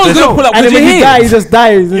on Everyone's that. going to pull up And because then you're when you here. die, you just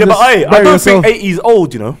die. Yeah, but I don't think 80 is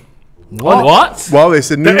old, you know. What? Well,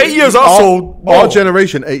 it's a new. 8 years are sold. Our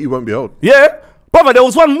generation, 80 won't be old. Yeah. Brother, there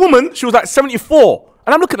was one woman, she was like 74.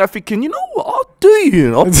 And I'm looking at her thinking, you know what, I'll do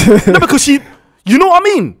you know? No, because she, you know what I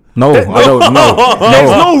mean? No, I don't know. There's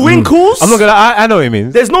no wrinkles. I'm not gonna. I know what it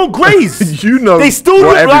means. There's no grays. You know They still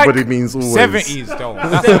what look like- everybody means always. 70s though.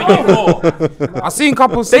 That's 74. I've seen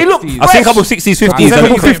couple 60s. They look I've seen a couple 60s, 50s.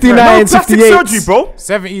 Seven- and- 59, No plastic 68. surgery, bro.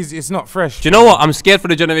 70s, it's not fresh. Do you know what? I'm scared for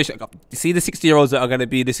the generation. You see the 60-year-olds that are going to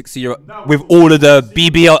be the 60-year-old with all of the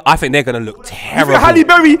BBL. I think they're going to look You terrible.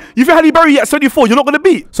 think Halle Berry at 74, you're not going to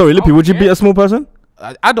beat? Sorry, Lippy, would you beat a small person?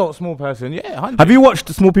 Adult small person, yeah. 100. Have you watched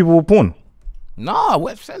Small People with Porn? Nah,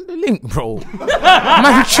 send the link, bro.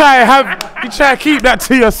 Man, you try to keep that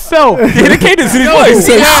to yourself. Yeah, the cadence in his voice.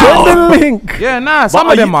 Send the link. Yeah, nah, some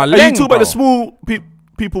But of them are Are you leng, talking bro. about the small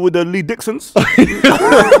people with the Lee Dixons?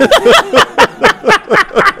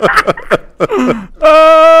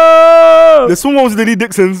 The small ones with the Lee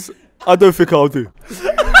Dixons, I don't think I'll do.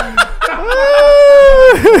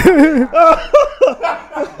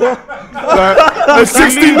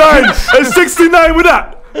 Like, 69 with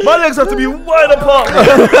that. My legs have to be wide apart.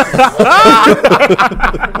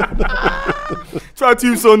 Try to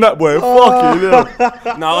use on that boy. Fuck you.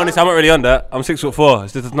 No, honestly, I'm not really on that. I'm 6'4".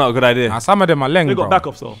 It's just not a good idea. Nah, some of them are leng, They bro. got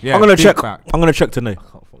backups though. Yeah, I'm gonna big check. back. I'm gonna check today.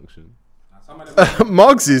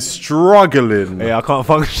 Margs is struggling. Yeah, I can't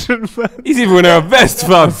function. Man. He's even wearing a vest,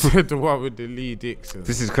 fam. The one with the Lee Dixon.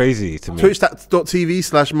 This is crazy to me.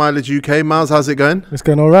 Twitch.tv/mileageuk. Miles, how's it going? It's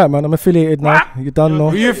going all right, man. I'm affiliated now. You done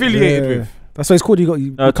know. Who you affiliated with? That's what it's called. You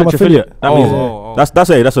become Twitch affiliate. affiliate. That Oh, means oh, oh. that's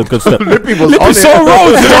a good step. Lippy was on It's so it.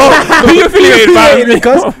 roads, you know. Who you affiliated, man?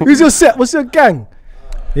 Cuz, who's your set? What's your gang?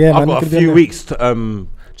 Yeah, I've man. got you a can be few on weeks to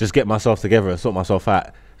just get myself together and sort myself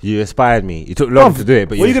out. You inspired me. You took long to do it,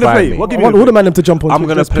 but What you are you gonna inspired play? me. What I game you want gonna all the man them to jump on. I'm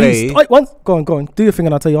gonna play- Go on. Do your thing,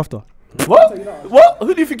 and I'll tell you after. What? What?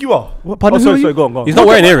 Who do you think you are? What, pardon, Oh, who are sorry, you? sorry. Go on, go on. He's not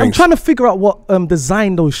wearing I'm earrings. trying to figure out what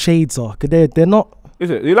design those shades are. Cause they're not. Is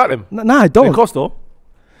it? Do you like them? Nah, I They don't. cost though.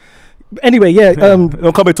 Anyway, yeah.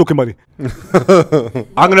 Don't come here talking money.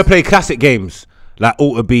 I'm gonna play classic games like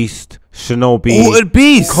Alter Beast, Shinobi, Altered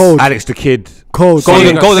Beast. Cold. Alex the Kid, Cold.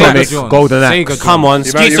 Golden Sega Axe. Jones. Golden Axe. Sega Come on,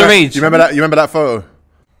 Streets of Rage. You remember that photo?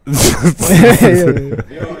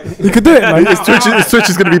 You could do it, man. His Twitch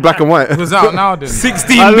is gonna be black and white. It was out now then.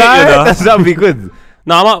 16 I bit, like you know. it. That'd be good.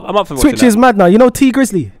 No, I'm up for watching Twitch that. is mad now. You know T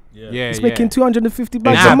Grizzly? Yeah, He's making 250 He's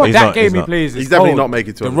bags Nah, a not- month. he's that not- game he's he not. plays is He's definitely cold. not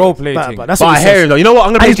making the 200. role play thing. But that's But what I he hear says. him though. You know what?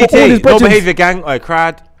 I'm gonna And play he's got all his GTA. No brethren- Behavior Gang. I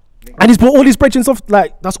cried. And he's brought all his brethren off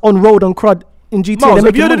like that's on road on crud in GTA. Miles, They're have you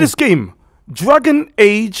making heard of money. this game? Dragon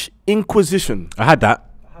Age Inquisition. I had that.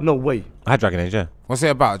 No way. I had Dragon Age. Yeah. What's it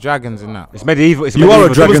about? Dragons and that. It's medieval. It's You are a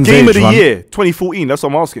medieval. dragon. It was Dragon's Game of Age, the man. Year 2014. That's what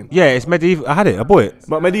I'm asking. Yeah, it's medieval. I had it. I bought it.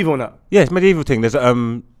 But medieval and that. Yeah, it's medieval thing. There's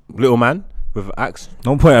a little man with an axe.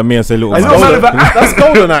 Don't point at me and say little It's man. not mad about That's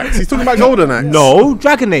Golden Axe. He's talking about Golden Axe. No,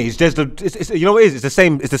 Dragon Age. There's the. It's, you know what it is? It's the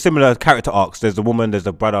same. It's the similar character arcs. There's the woman. There's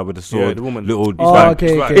the brother with the sword. the woman. Little. Oh, it's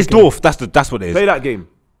okay, like- okay, It's okay. dwarf. That's what it Play is. that game.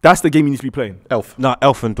 That's the game you need to be playing. Elf. No,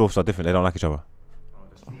 elf and dwarfs are different. They don't like each other.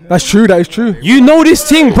 That's true. That is true. You know this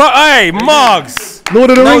thing, bro. Hey, Margs. Lord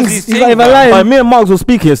of the Knows Rings. his He's thing, not even man. lying. Me and Margs were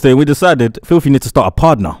speaking yesterday. We decided Filthy need to start a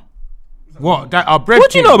partner. What? That our bread. What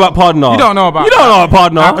do you know about partner? You don't know about You don't know about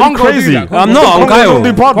partner. Congo crazy? do that. I'm not. I'm Don't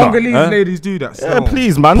do Kyle. partner. Congolese Eh? ladies do that. Yeah, so.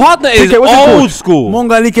 please, man. Partner is Okay, what's it called? old school.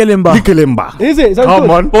 Monga Likelimba. Likelimba. Is it? Is that Come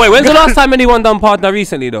good? on. But wait, when's the last time anyone done partner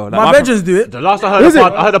recently though? Like, My veterans do it. The last I heard, Is it?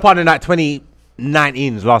 I heard a partner in like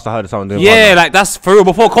 2019. Is the last I heard of someone doing. yeah, partner. like that's for real.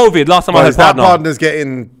 Before COVID, last time I But heard is that partner. partner's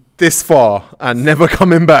getting this far and never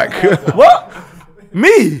coming back? What?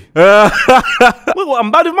 Me? What,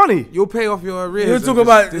 I'm bad with money. You'll pay off your arrears. You and talk just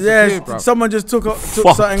about disappear, bruv. someone just took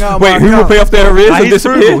Fuck. something out of Wait, my who will account. pay off their arrears Nah, and he's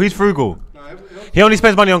disappear? frugal. He's frugal. He only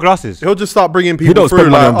spends money on glasses. He'll just start bringing people don't through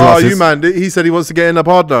spend money like, on oh, glasses. you man, he said he wants to get in a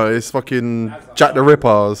partner. It's fucking Jack the Ripper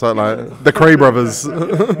or something like the Cray brothers.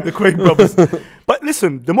 The Craig brothers. But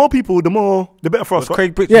listen, the more people, the better for us. right?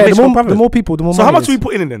 Craig Bridge, Yeah, Rich the from more Brothers. people, the more So how money much it are is. we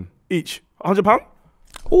putting in then? Each? £100?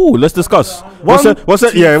 Ooh, let's discuss. What's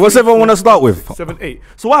everyone want to start with? 7, 8.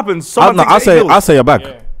 So what happens? I Someone takes 8 bills. say a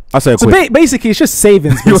bag. I say a So quid. basically, it's just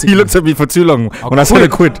savings. You basically. looked at me for too long when I said a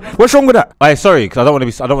quid. What's wrong with that? Hey, sorry, because I don't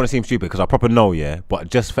want to seem stupid because I proper know, yeah. But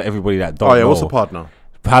just for everybody that don't Oh yeah, know, what's a partner?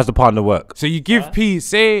 how's the partner work? So you give P.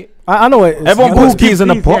 Say I know it. Everyone puts keys in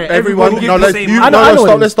the keys, pot. yeah. Everyone, give no, the let's same you, I no, know no, it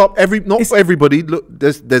stop. is. Let's stop. Not It's- everybody. Look,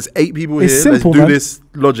 there's 8 people here. It's simple, let's do man. this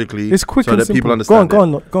logically. It's quick so and that simple. people Go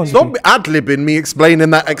understand. on. Stop ad-libbing me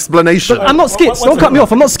explaining that explanation. I'm not skits. Don't cut me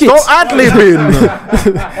off. I'm not skits. Stop ad-libbing.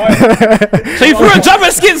 So you threw a jab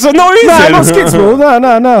at skits for no reason. Nah, I'm not skits, bro.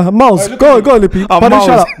 Nah. Miles, go, Lippy. Pardon,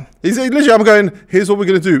 shut up. He's literally, I'm going, here's what we're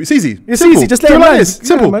going to do. It's easy. It's Simple. easy, just do let it him like land. this. Yeah,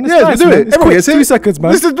 Simple. man, it's Yeah, nice, do man. it. It's Everyone quick, gets it. 2 seconds,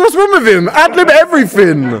 man. What's wrong with him? Ad-lib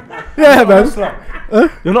everything. Yeah,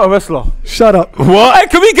 man. You're not a wrestler. Shut up. What? Hey,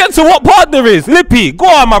 can we get to what partner is? Lippy, go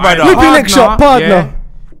on, my brother. Lippy lick shot, partner.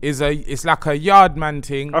 it's like a yard man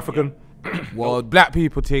thing. African. Well, black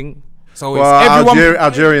people thing. So it's Well, everyone.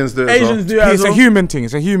 Algerians do it as well. Asians do it as It's a well. human thing.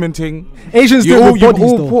 It's a human thing. Asians do it with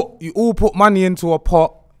bodies, though. You all put money into a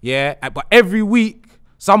pot, yeah. But every week,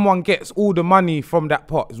 someone gets all the money from that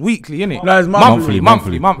pot. It's weekly, innit? No, it's monthly.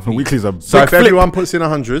 Weekly's a So if everyone puts in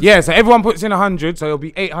 100, Yeah, so everyone puts in 100, so it'll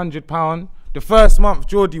be £800. The first month,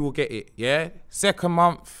 Geordie will get it, yeah? Second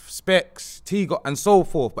month, Specs, T-Got, and so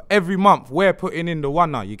forth. But every month, we're putting in the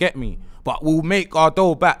one now, you get me? But we'll make our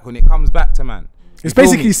dough back when it comes back to man. It's You feel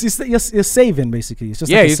basically me? you're saving, basically. It's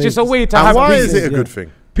just Yeah, like it's just a savings. way to and have why peace. is it a yeah. good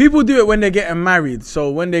thing? People do it when they're getting married.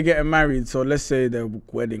 So when they're getting married, so let's say their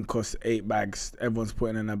wedding costs 8 bags. Everyone's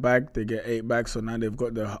putting in a bag. They get 8 bags. So now they've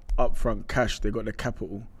got the upfront cash. They got the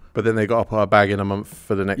capital. But then they got to put a bag in a month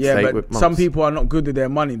for the next Yeah, 8 but months. some people are not good with their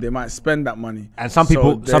money. They might spend that money. And some So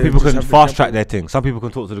people they can just have the fast track capital. their thing. Some people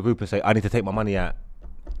can talk to the group and say, I need to take my money out.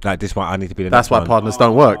 Like this one, I need to be the That's next why one. partners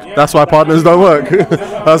don't work. That's why partners don't work.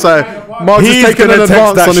 That's why Margs He's is taking gonna an text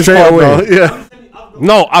advance that on his straight partner. away. Yeah.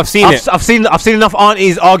 No, I've seen it. I've seen enough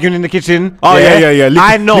aunties arguing in the kitchen. Oh, yeah.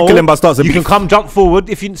 I know. Lickelimba starts a You can beef. come jump forward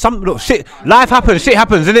if you shit. Life happens. Shit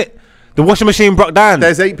happens, innit? The washing machine broke down.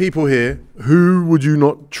 There's 8 people here. Who would you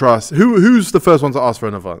not trust? Who's the first one to ask for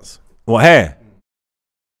an advance? What hair?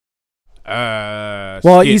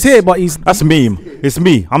 Well, he's here, but he's. That's me. It's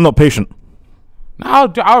me. I'm not patient.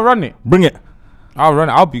 I'll run it. Bring it. I'll run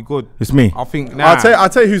it. I'll be good. It's me. I'll think, nah. I'll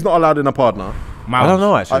tell you who's not allowed in a partner. Mouse. I don't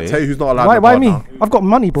know I'll actually. tell you who's not allowed. Why? in a Why me? partner. I've got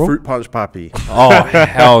money, bro. Fruit Punch Papi. Oh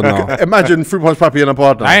hell no. Imagine Fruit Punch Papi in a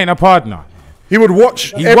partner. I ain't a partner. He would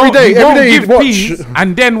watch He every won't- day. he Every won't day give he'd watch. peas,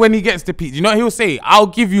 and then when he gets the peas, you know what he'll say? I'll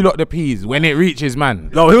give you lot the peas when it reaches man.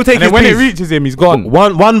 No, he'll take And then his when peas. it reaches him, he's gone.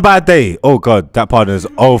 One bad day. Oh god, that partner's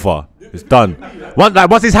over. It's done.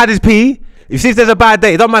 Once he's had his pee, if there's a bad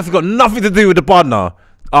day, it doesn't matter if it's got nothing to do with the partner.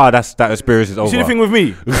 that experience is over. See the thing with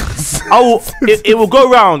me, it will go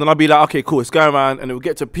round and I'll be like, okay, cool, it's going around, and it will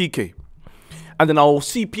get to PK, and then I'll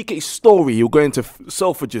see PK's story. He'll go into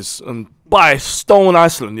Selfridges and buy Stone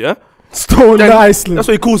Iceland, yeah. Stone Then- Iceland. That's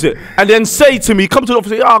what he calls it. And then say to me, come to the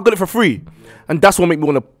office, say, I got it for free. And that's what make me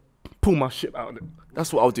want to pull my shit out of it.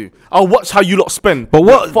 That's what I'll do. I'll watch how you lot spend. But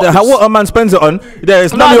what a man spends it on,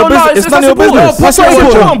 it's none of your business. It's none of your business. That's not not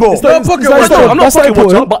important, important, bro. It's not- It's not it's not important. I'm not That's not pocket watcher,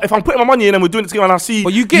 important. but if I'm putting my money in and we're doing it together and I see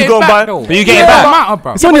But you get go it and back buy, though. But you get it It back. don't matter,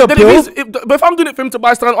 bro. It's only a Then bill. but if I'm doing it for him to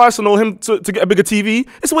buy Stone Iceland or him to get a bigger TV,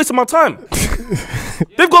 it's a waste of my time.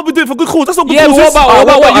 They've got to be doing it for good cause. That's not good Yeah, but causes. what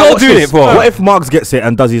about what you're doing it for? What if Margs gets it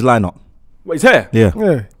and does his lineup? What, his hair? Yeah.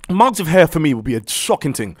 Yeah. Margs with hair for me would be a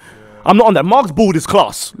shocking thing. I'm not on that. Margs bald is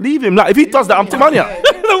class. Leave him. Like if he does that, I'm taking money out.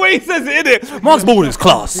 The way he says it, innit? Margs bald is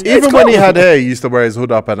class. Even when he had hair, he used to wear his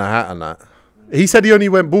hood up and a hat and that. He said he only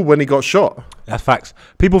went bald when he got shot. That's facts.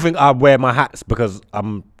 People think I wear my hats because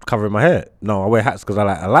I'm covering my hair. No, I wear hats because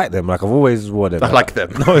I like them. Like I've always worn them. I like them.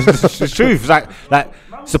 No, it's the truth. It's like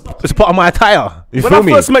it's a part of my attire. You When feel I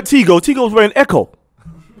me? first met Tigo was wearing Echo.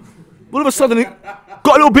 All of a sudden, he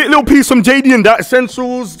got a little piece from JD and that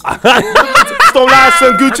essentials, Stone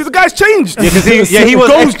Iceland, Gucci. The guy's changed. Yeah, 'cause he was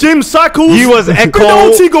goes gym, cycles. he was Bring Echo, the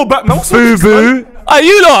old Tigo back, man. What's Boo up with this, man? boo.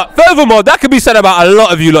 You lot, furthermore, that could be said about a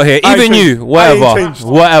lot of you lot here. I ain't Even changed. you, I ain't whatever. changed.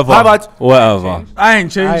 Whatever. How about- Whatever. I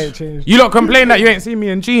ain't changed. I ain't changed. You lot complain that you ain't seen me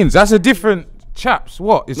in jeans. That's a different chaps.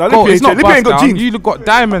 What? It's No, gold. Lippy It's ain't not cha- Lippy ain't bust got down. jeans. You lot got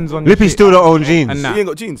diamonds on your Lippy shit. still don't own jeans. And He that. ain't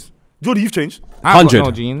got jeans. Jordy, you've changed. I ain't got 100.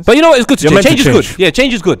 no jeans. But you know what? It's good to You're change. meant Change to is change. good. Yeah,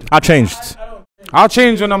 change is good. I changed. I'll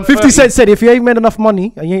change when I'm 50 30. Cent said if you ain't made enough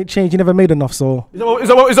money and you ain't changed, you never made enough. So Is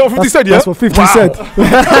that what 50 said, yeah? that's what 50 said. So,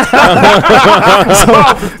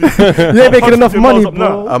 you ain't making enough money,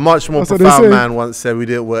 bro. A much more That's what they profound say. man once said, "We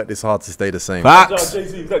didn't work this hard to stay the same." Facts.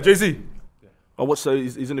 Jay-Z. Is that Jay-Z? I watched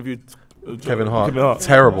his interview. Kevin Hart.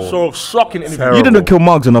 Terrible. So shocking interview. Terrible. You didn't kill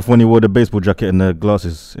Margs enough when he wore the baseball jacket and the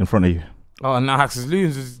glasses in front of you. Oh, nah, because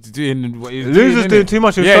Loons was doing what he was Lose was innit? doing too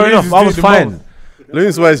much. He was Yeah, showing Loons off. I was was doing the fine. most.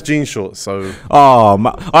 Loons wears jean shorts, so Oh, all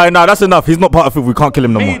right, now that's enough. He's not part of it. We can't kill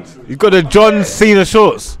him no more. He's got the John Cena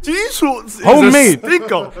shorts, Jean shorts. is Homemade. a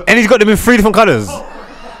stinker. and he's got them in 3 different colours.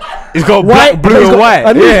 He's got black, White, blue, he's and got- white.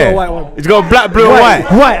 I knew he's got a Yeah, white one. he's got black, blue, and White,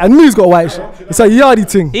 white. white. I knew he's got a white shirt. It's a yardie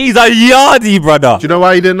thing. He's a yardie, brother. do you know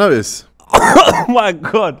why he didn't notice? Oh my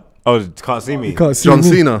god. Oh, can't see me. Can't see John me.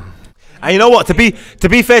 Cena. And you know what? To be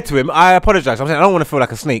fair to him, I apologize. I'm saying I don't want to feel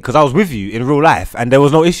like a snake because I was with you in real life and there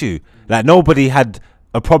was no issue. Like nobody had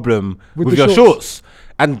a problem with the your shorts. shorts,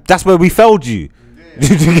 and that's where we failed you. Do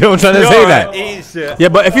you get what I'm trying to say? That Yeah,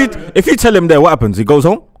 but if you tell him there, what happens? He goes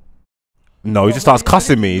home. no, he just starts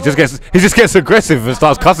cussing me. He just gets aggressive and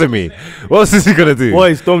starts cussing me. What else is he gonna do?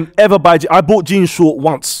 Boys, don't ever buy. I bought jean short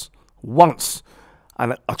once,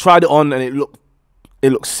 and I tried it on, and it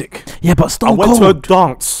looked sick. Yeah, but I Stone went to a Cold.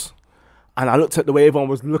 dance, and I looked at the way everyone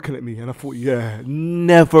was looking at me, and I thought, yeah,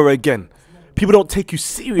 never again. People don't take you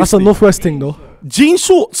seriously. That's a Northwest thing, though. Jean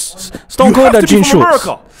shorts. Stone You Cold have had to be jean from shorts.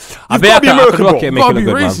 America. I You've bet got to be I American, can rock it bro. and You make gotta it be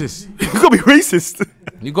look good, man. racist. You gotta be racist.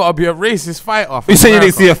 You gotta be a racist fighter. You saying you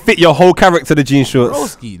need to fit your whole character to jean shorts?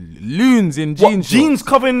 Broski, Loons in What, jeans. jeans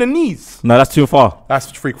covering the knees? No, that's too far.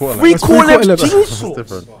 That's 3/4 Three length. quarter length length. jean That's shorts.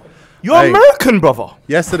 different. You're Hey. American, brother.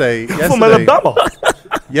 Yesterday, From Alabama.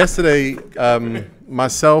 yesterday,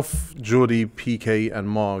 myself, Geordie, PK, and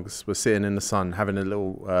Margs were sitting in the sun having a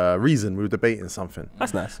little reason. We were debating something.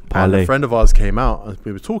 That's nice. And Parlay. a friend of ours came out and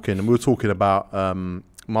we were talking, and we were talking about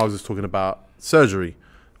Margs was talking about surgery,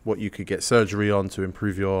 what you could get surgery on to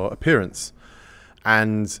improve your appearance,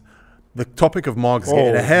 and the topic of Margs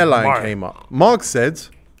getting a hairline came up. Margs said,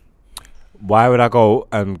 Why would I go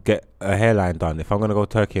and get a hairline done? If I'm gonna go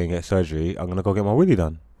to Turkey and get surgery, I'm gonna go get my willy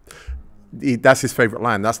done. that's his favorite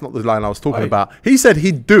line. That's not the line I was talking about. He said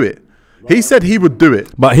he'd do it. He said he would do it.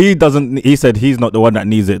 But he doesn't. He said he's not the one that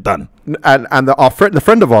needs it done. And the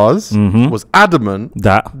friend of ours was adamant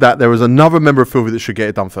That. there was another member of Filthy that should get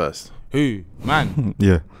it done first. Who? Man.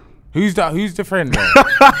 Yeah. Who's that? Who's the friend? Bro?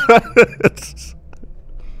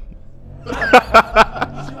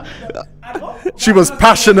 She was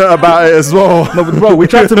passionate about it as well. No, but bro, we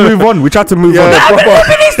tried to move on. We tried to move on.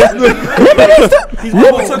 He's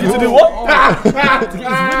never told you to do what? To get his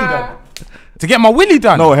willy done. To get my willy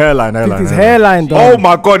done. No, hairline. His hairline done. Oh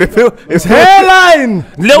my God, His hairline.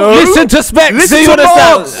 Listen to Specs. Listen See to what it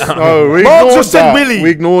Margs. sounds. No, we Margs ignored just said that. Willy. We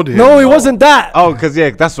ignored him. No, it wasn't that. Oh, because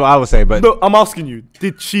yeah, that's what I was saying. But No, I'm asking you,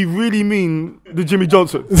 did she really mean the Jimmy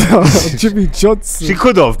Johnson? Jimmy Johnson. she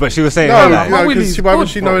could have, but she was saying No, hairline. you know, 'cause Willy's why would good,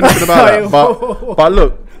 she bro. know anything about that?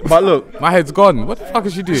 But look. My head's gone. What the fuck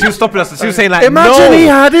is she doing? She was stopping us. She was saying like, Imagine no. he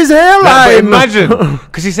had his hairline. Like, but imagine,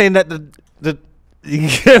 because she's saying that the you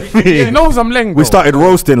get me. He knows I'm leng. We started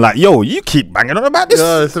roasting like, yo, you keep banging on about this.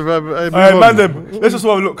 Yeah, it's a Alright, man, them. Let's just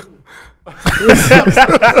have a look.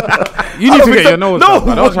 You need to get your nose No, done,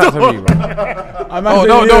 man. Don't try to me,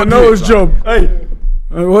 bro. Don't nose job. Hey,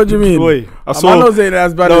 What do you mean? boy, I My saw. nose ain't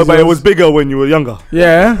as bad No, as but it yours. was bigger when you were younger.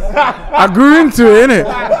 Yeah. I grew into it,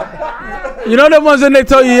 innit? You know the ones when they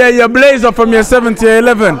tell you, yeah, your blazer from your 7 to your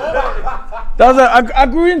 11? I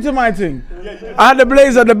grew into my thing. I had the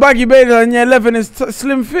blazer, the baggy blazer, and your 11 is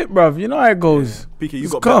slim fit, bruv. You know how it goes. PK, you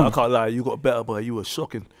It's got calm. better. I can't lie. You got better, but you were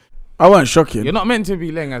shocking. I wasn't shocking. You're not meant to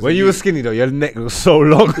be leng as When a you were youth. skinny though, your neck was so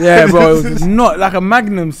long. Yeah, bro, it was not like a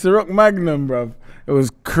Magnum, Ciroc Magnum, bruv. It was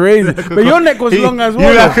crazy. But your neck was long as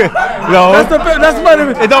well. You like no, That's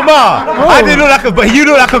it don't matter. I didn't look like a, but you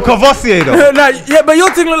look like a Cavassier though. Like, yeah, but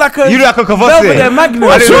your thing look like a. You look like a Cavassier. Velvet Magnum.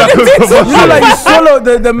 I didn't look like a You look Cavassier. like you swallowed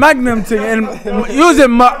the Magnum thing and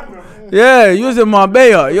using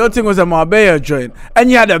Marbella. Your thing was a Marbella joint,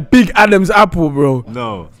 and you had a big Adam's apple, bro.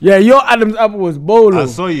 No, Yeah, your Adam's apple was bolo. I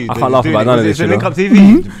saw you. I can't laugh about none of this, It's a you link know. up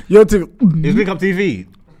TV. Your thing. It's link up TV.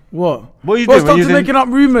 What? What are you Bro, doing? stop When you making up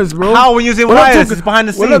rumors, bro. How when you in We're not wireless? talking- It's behind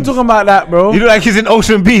the We're not scenes. talking about that, bro. You look like he's in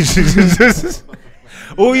Ocean Beach.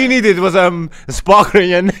 All you needed was a sparkle in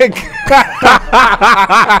your neck.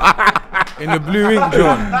 in the blue ink,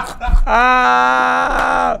 John.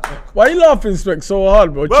 Why you laughing, Speck, so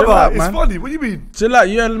hard, bro? Chill Brother, out, it's man. funny. What do you mean? Chill out.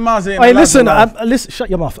 You and Mars ain't. Hey, allowed listen, to laugh. listen. Shut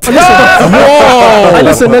your mouth.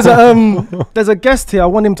 Listen, hey, listen. There's a guest here. I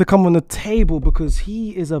want him to come on the table because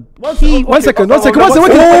he is a key. One second.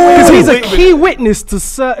 Because he's a key witness to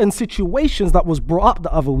certain situations that was brought up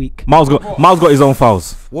the other week. Miles got his own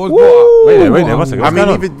fouls. What was brought up? Wait there, one second. I What's mean,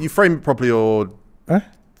 going on? even you frame it properly or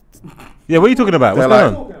Yeah, what are you talking about? What's they're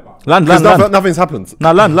going like, on? Land. nothing's happened.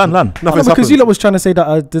 Nah, land. Nothing's Because happened. you lot was trying to say that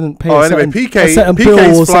I didn't pay Oh, a anyway, certain bill or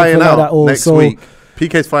PK's something flying like out that. Or next so week.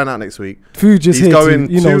 PK's flying out next week. Fuge is He's here. going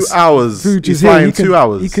to, you know, 2 hours. Fuge He's is here. flying You can, 2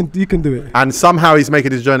 hours. You can do it. And somehow he's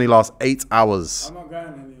making his journey last 8 hours.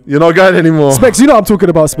 You're not going anymore. Specs, you know what I'm talking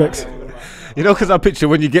about, Specs. You know, because I picture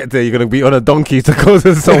when you get there, you're gonna be on a donkey to go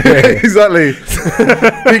to somewhere. Exactly.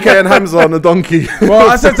 PK and Hamza on the donkey. Well,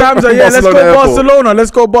 I said to Hamza, yeah, let's go Barcelona Airport. Barcelona.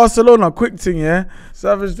 Let's go Barcelona. Quick thing, yeah.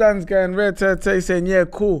 Savage Dan's going red to saying, yeah,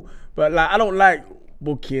 cool. But like, I don't like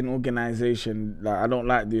booking organization. Like, I don't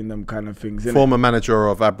like doing them kind of things. innit? Former manager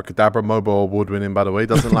of Abracadabra, Mobile Award winning, by the way,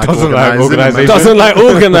 doesn't like Doesn't like organising. organisation. Doesn't like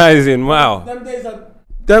organising. Wow.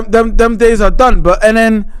 Them days are done. But and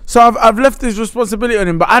then so I've left this responsibility on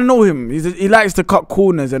him. But I know him. He likes to cut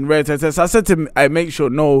corners and red. So I said to him, I make sure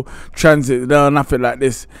no transit, no nothing like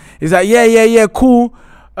this. He's like, yeah, cool.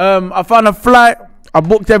 I found a flight. I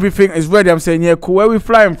booked everything. It's ready. I'm saying, yeah, cool. Where we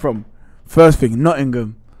flying from? First thing,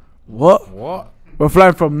 Nottingham. What? We're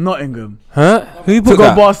flying from Nottingham Huh? Who you to put go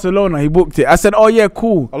that? Barcelona. He booked it. I said, oh yeah,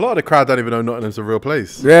 cool. A lot of the crowd don't even know Nottingham's a real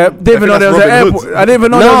place. Yeah, didn't even know think there was an that's Robin airport. Hood. I didn't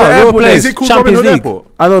even know No, there was an real airport. place. Is it called Champions Robin Hood League. Airport?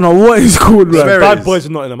 I don't know what it's called, bro. Very- Bad boys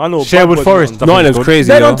in Nottingham. I know. Sherwood bad boys in Forest. Nottingham. Nottingham's crazy.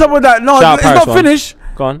 Then You on know? top of that, no, Shout out it's Paris not one. finished.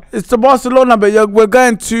 Go on. It's to Barcelona, but we're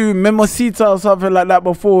going to Memosita or something like that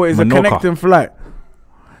before. It's Menorca. a connecting flight.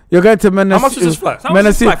 You're going to Menos. How much is this flight? How much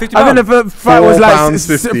is this flight? 50 I think the first flight was like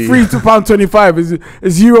 £4.50. £3.25.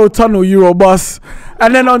 It's Euro tunnel, Euro bus,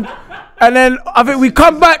 and then I think we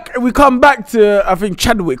come back to I think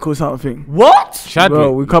Chadwick or something. What? Chadwick.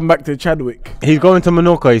 Bro, we come back to Chadwick. He's going to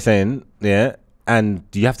Menorca, he's saying, yeah, and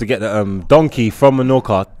you have to get the donkey from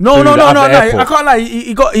Menorca. No, to no, the no, other no, no. airport. I can't lie.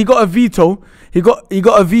 He got a veto. He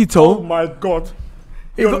got a veto. Oh my God.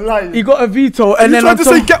 He You're got, lying. he got a veto, Are and you then trying on to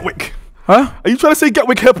top, say Gatwick? huh? Are you trying to say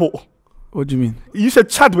Gatwick Airport? What do you mean? You said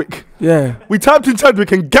Chadwick. Yeah. We typed in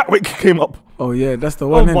Chadwick and Gatwick came up. Oh yeah, that's the Oh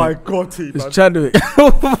one. my innit? God, T, It's man. Chadwick.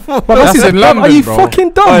 But That's in London, Are you bro.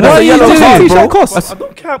 fucking dumb? that's Why a are you yellow doing card, t-shirt bro. cost? I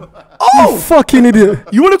don't care. You Oh, fucking idiot.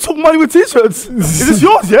 you want to talk money with t-shirts? Is this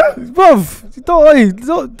yours, yeah? Bruv,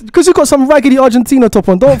 don't, because you got some raggedy Argentina top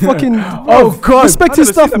on, don't fucking. Oh, God. Respect his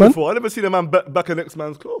stuff, man. I never seen a man back a next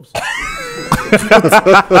man's clothes.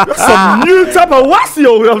 That's some new type of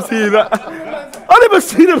wasio. I'm seeing that. I never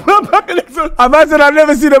seen a man back a next man's. I've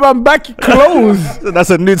never seen a man back clothes. That's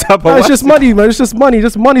a new type No, of. it's just money, man. It's just money.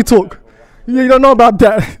 Just money talk. You don't know about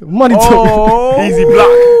that. Money Oh. talk. Easy black.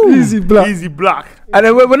 Easy black. Easy black. And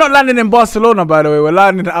then we're not landing in Barcelona, by the way. We're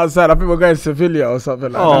landing outside. I think we're going to Sevilla or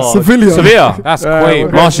something like that. Civilian. That's we're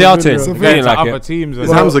quaint. going Martial to team. Sevilla. Getting to like other it. teams.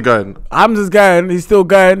 Is Hamza going? Hamza's going. He's still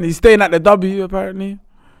going. He's staying at the W, apparently.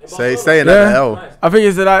 Staying at Yeah. the L. I think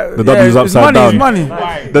it's like... The W's it's upside money, down. It's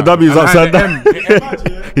money. The W's upside down.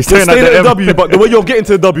 He's Staying staying at the M. W, but the way you're getting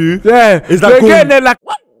to the W, Yeah. Is that They're cool? getting there like...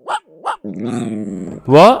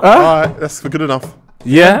 What? Alright, that's good enough.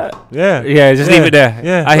 Yeah. Yeah. Yeah, just leave it there.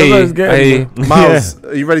 Yeah. I hear That's you. what I it's hear you. Miles,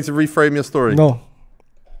 are you ready to reframe your story? No.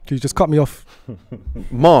 You just cut me off.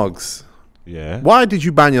 Margs, Yeah. why did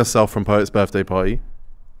you ban yourself from Poet's birthday party?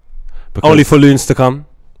 Only for loons to come.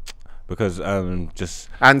 Because just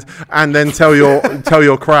And then tell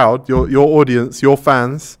your crowd, your audience, your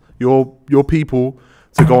fans, your people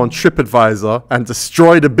to go on TripAdvisor and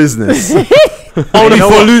destroy the business. Only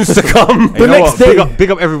for loons to come. the next day.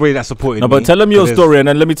 Big up everybody that supported No, me. but tell them your Because- story and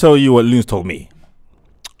then let me tell you what Loons told me.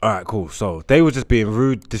 All right, cool. So they were just being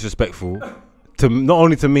rude, disrespectful to not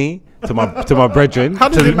only to me, to my brethren. How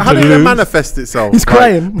did to, it, how to did it Loons. manifest itself? He's Like,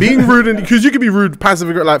 crying. being rude, because you could be rude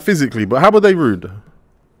passively, like physically, but how were they rude?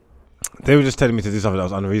 They were just telling me to do something that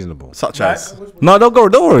was unreasonable. Such as No, don't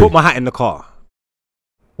worry. Put my hat in the car.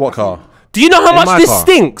 what car? Do you know how In much my this car.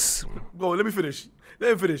 stinks? Go on, let me finish.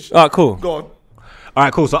 Alright, cool. Go on. All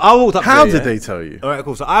right, cool. So I walked up. How today, did they tell you? All right,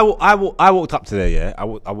 cool. So I walked up today. Yeah, I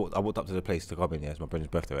walked up to the place to come in. Yeah, it's my brother's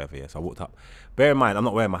birthday, or whatever. Yeah, so I walked up. Bear in mind, I'm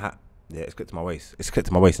not wearing my hat. Yeah, it's clipped to my waist. It's clipped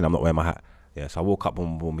to my waist, and I'm not wearing my hat. Yeah, so I walk up,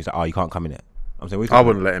 boom, boom. He's like, "Oh, you can't come in it." I'm saying, what are you I talking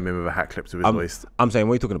wouldn't let him in with a hat clipped to his waist. I'm saying,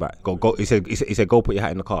 what are you talking about? Go. He said, go put your hat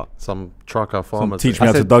in the car. Some trucker farmer. Teach thing.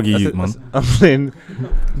 me how to Dougie you, man. I'm saying,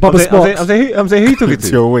 Bubba I'm saying, who you talking It's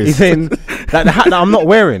to? your waist. He's saying that the hat that I'm not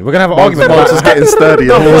wearing. We're gonna have an argument. Margs is getting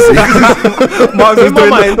sturdier. Horsey. Margs is In my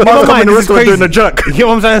mind, in my mind, this is crazy. doing a jerk. You know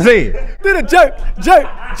what I'm trying to say? Did a joke.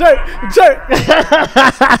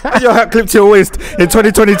 Your hat clipped to your waist in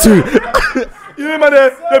 2022. You know, man,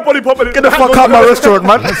 they're body popping. Get the fuck out of my restaurant,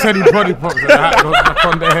 man. I said he body pops and the hat goes back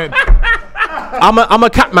on the head. I'm a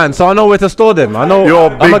cat man, so I know where to store them. I know You're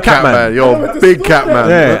I'm a big cat man. You're big cat man.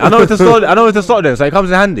 Yeah, I know where to store. I know where to store them, so it comes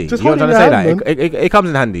in handy. Just You know what I'm hold trying it to in say? your That it comes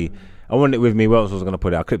in handy. I want it with me. Where else was I gonna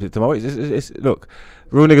put it? I clipped it to my waist. Look,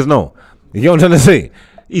 real niggas know. You know what I'm trying to say?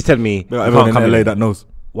 He's telling me, you Everyone can't come in in LA it. that knows.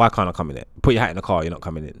 Why can't I come in it? Put your hat in the car. You're not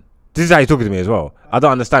coming in. This is how he's talking to me as well. I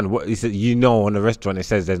don't understand what he said. You know, on the restaurant it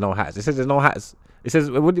says there's no hats. It says there's no hats. It says,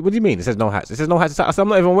 what do you mean? It says no hats. It says no hats. I said, I'm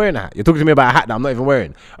not even wearing a hat. You're talking to me about a hat that I'm not even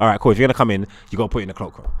wearing. All right, cool. If you're gonna come in, you gotta put it in the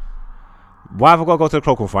cloakroom. Why have I got to go to the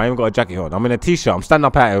cloakroom for? I ain't even got a jacket on. I'm in a t-shirt. I'm standing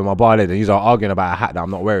up at it with my bar lid, and you are arguing about a hat that I'm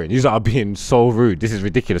not wearing. You are being so rude. This is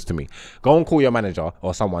ridiculous to me. Go and call your manager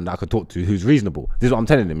or someone that I could talk to who's reasonable. This is what I'm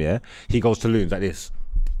telling him. Yeah, he goes to loons like this.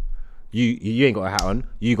 You ain't got a hat on.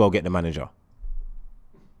 You go get the manager.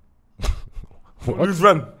 Who's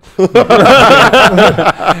run? To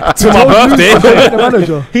my birthday.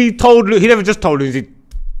 He never just told loons. He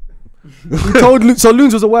told so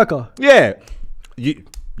Loons was a worker. Yeah.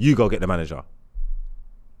 You go get the manager.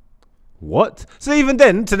 What? So even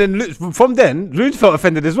then, from then, Loons felt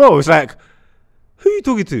offended as well. It's like, who you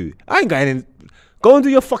talking to? I ain't going in. Go and do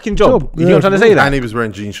your fucking job. You know what I'm trying to say? That And he was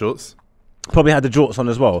wearing jean shorts. probably had the jorts on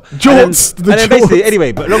as well. Jorts, And then basically,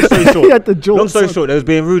 anyway, but long story short, He had the jorts long story on. short, they was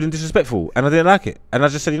being rude and disrespectful, and I didn't like it. And I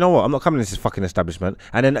just said, you know what, I'm not coming to this fucking establishment.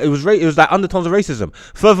 And then it was like undertones of racism.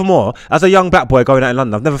 Furthermore, as a young black boy going out in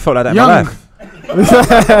London, I've never felt like that in my life.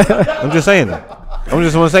 I'm just saying. I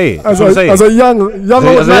just want to say it. As a young old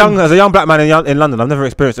man. As a young black man in London, I've never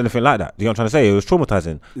experienced anything like that. You know what I'm trying to say? It was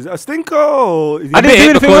traumatizing. Is that a stinker? Or is I didn't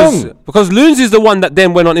do anything wrong. because Loons is the one that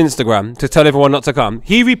then went on Instagram to tell everyone not to come.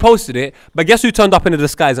 He reposted it, but guess who turned up in the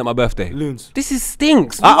disguise at my birthday? Loons. This is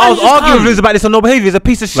stinks. I was arguing with Loons about this on no behaviour. He's a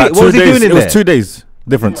piece of shit. Like What was he doing in it there? was 2 days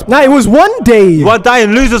difference. Nah, it was one day. Well, dying.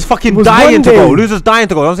 Losers fucking was dying one to go. day. Losers dying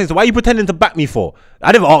to go. I'm saying, so why are you pretending to back me for?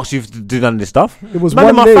 I never asked you to do none of this stuff. It was Man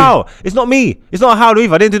in one my day. foul. It's not me. It's not a howl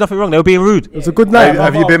either. I didn't do nothing wrong. They were being rude. It was a good night.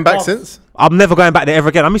 Have you been back since? I'm never going back there ever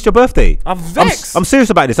again. I missed your birthday. I'm vexed. I'm serious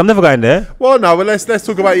about this. I'm never going there. Well, no. Well, let's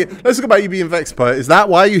talk about you. Let's talk about you being vexed, Poet. Is that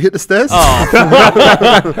why you hit the stairs?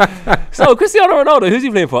 So Cristiano Ronaldo, who's he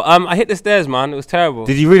playing for? I hit the stairs, man. It was terrible.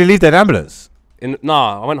 Did you really leave that ambulance?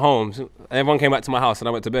 Nah, I went home. So everyone came back to my house and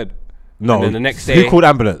I went to bed. No. And then the next day. Who called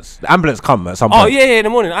ambulance? The ambulance come at some Oh point. yeah, in the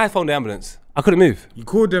morning I phoned the ambulance. I couldn't move, You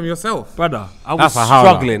called them yourself. brother. I was That's a howler.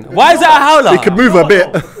 struggling. Why is that a howler? You could move a bit.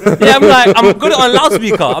 Yeah, I'm like, I'm got it on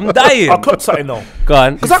loudspeaker. I'm dying. I clocked something now. Go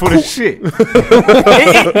on. Because I Full called, of shit.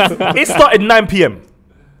 it started 9 p.m.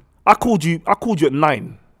 I called you at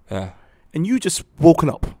 9 Yeah. and you just woken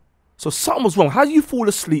up. So something was wrong. How do you fall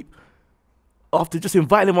asleep after just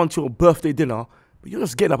inviting everyone to your birthday dinner, but you're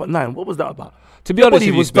just getting up at 9. What was that about? To be honest Nobody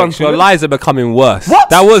with you, was done Specs, for your it. lies are becoming worse. What?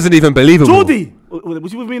 That wasn't even believable. Jordy,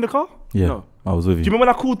 was you with me in the car? Yeah, No. I was with Do you you. remember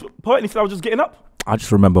when I called Poet and he said I was just getting up? I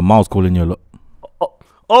just remember Miles calling you a lot.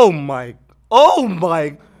 Oh my. Oh,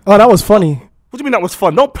 that was funny. What do you mean that was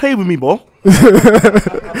fun? Don't play with me, bro.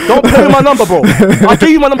 Don't play with my number, bro. I'll give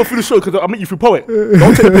you my number through the show because I'll meet you through Poet.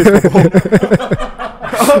 Don't take the piss, bro.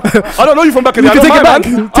 I don't know you from back in the day. You can take it back.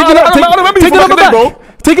 I don't remember you Take from it back in the day, back.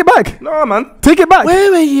 bro. Take it back. Nah, man. Take it back.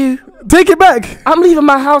 Where were you? Take it back. I'm leaving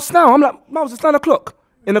my house now. I'm like, Miles, it's 9 o'clock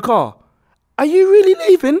in the car. Are you really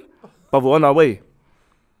leaving? But we're on our way.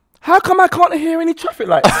 How come I can't hear any traffic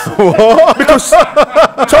lights? Because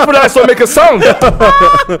traffic lights don't make a sound.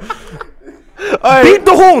 Beat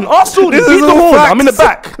the horn. Arsenal, beat the horn. I'm in the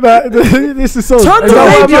back. This is so. Turn Is the that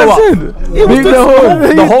what radio man up. said? It was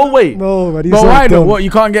Beat the whole way. No, man. He's But so why though? dumb. What,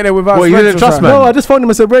 you can't get there without What, you Spencer didn't trust, sign? man? No, I just phoned him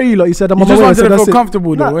and said, where are you? Like, he said, I'm You on my just way. I wanted said, to that's feel it.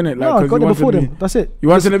 comfortable though, Nah, innit? Like, no, I 'cause got you there wanted before to them. be- That's it. You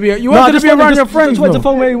wanted to be No, I around just your just friends. wanted to though.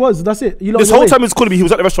 phone where he was. That's it. You lot This on whole your time he was calling me, he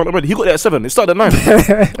was at the restaurant already. He got there at 7. It started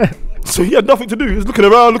at 9. So he had nothing to do. He was looking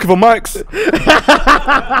around, looking for mics,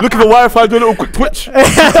 looking for Wi-Fi, doing a little quick twitch. way.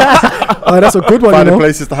 Oh, that's a good one, you Finding know.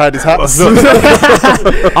 places to hide his hats.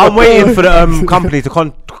 I'm waiting for the company to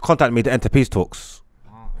contact me to enter peace talks.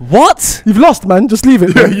 What? You've lost, man. Just leave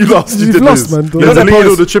it. Yeah, you lost. You You've did lost, lose. man. You had to lead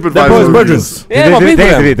all the They're TripAdvisor both reviews. brothers. Yeah, my people.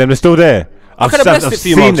 They they're still there. I could have blessed it for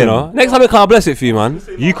you, Margs, you know. Next time I can't bless it for you, man.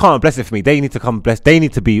 You can't bless it for me. They need to come bless. They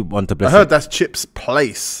need to be one to I bless heard it. that's Chip's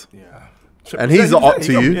place. And he's not up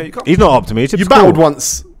to you. He's not up to me. It's You just battled cool.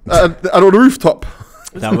 once on the rooftop.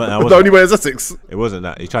 That The wasn't- only way is Essex. It wasn't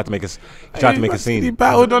that. He tried to make us. He tried to make a He scene.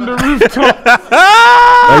 battled on the rooftop.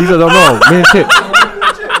 He said, "Oh no, me and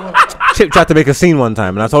Chip tried to make a scene one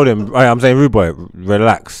time, and I told him, right, I'm saying, rude boy,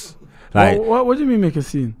 relax. Like, What do you mean make a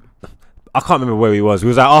scene? I can't remember where he was. We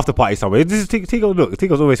was at after party somewhere. This is Tigo. Look,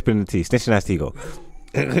 Tigo's always spilling the tea. Snitching ass Tigo.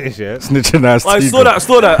 Yeah. Snitching ass I saw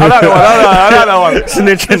that. I like that one. I like that one.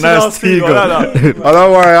 Snitching ass Tigo. I like that. Oh,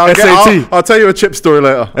 don't worry. SAT. I'll tell you a Chip story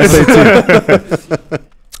later.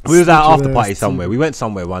 We was at after Snitching party ass somewhere. We went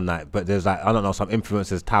somewhere one night, but there's like, I don't know, some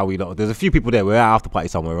influencers, Towie. There's a few people there. We're at after party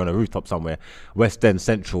somewhere. We're on a rooftop somewhere, West End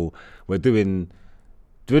Central. We're doing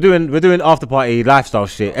after party lifestyle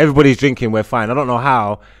shit. Everybody's drinking. We're fine. I don't know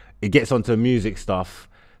how it gets onto music stuff.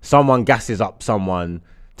 Someone gasses up someone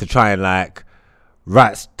to try and like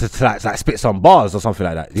spit some bars or something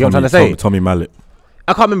like that. You know what I'm trying to say? Tommy Mallet.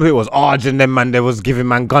 I can't remember who it was. Arj and them man, they was giving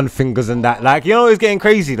man gun fingers and that. Like, you know, it's getting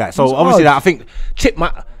crazy. Like, so obviously, like, I think Chip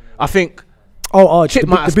might. Oh, Chip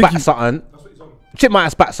might have spat something. Chip might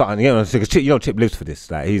have spat something. You know, because Chip, Chip lives for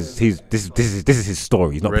this. Like, this is his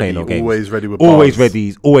story. He's not playing no games. Always ready with Always bars. ready.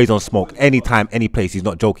 He's always on smoke. Anytime, any place. He's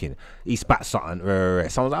not joking. He spat something.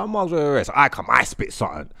 Someone's like, oh, Margs, so I spit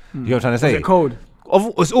something. You know what I'm trying to say? Is it cold?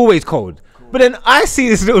 It's always cold. But then I see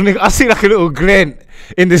this little nigga. I see like a little glint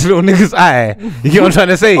in this little nigga's eye. You get what I'm trying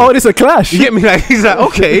to say? Oh, it's a clash. You get me? Like, he's like,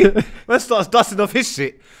 okay. Man starts dusting off his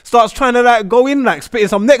shit. Starts trying to like go in, like spitting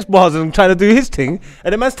some next bars and trying to do his thing.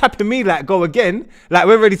 And the man's tapping me like, go again. Like,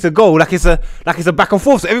 we're ready to go. Like it's a back and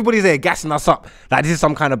forth. So everybody's there gassing us up. Like this is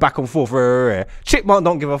some kind of back and forth. Chipmunk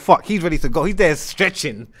don't give a fuck. He's ready to go. He's there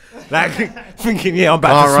stretching. Like thinking, yeah, I'm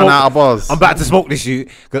about to Can't run smoke. out of bars. I'm about to smoke this shit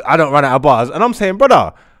because I don't run out of bars. And I'm saying,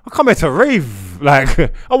 brother, I come here to rave. Like,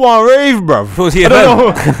 I want to rave, bro. Was he I a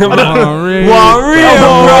don't know.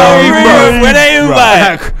 Where they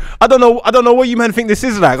invite? Like, I don't know what you man think this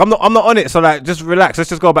is like. I'm not on it. So like, just relax. Let's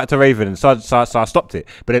just go back to raving. And so I stopped it.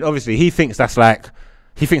 But then obviously he thinks that's like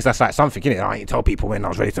something, innit? I ain't tell people when I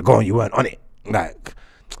was ready to go and you weren't on it. Like,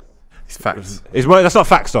 It's facts. that's not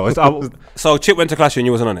facts though. So Chip went to clash and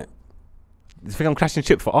you wasn't on it. I think I'm clashing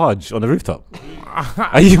Chip for Arj on the rooftop.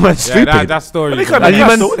 Are you man stupid? Yeah, that story. can't Are be you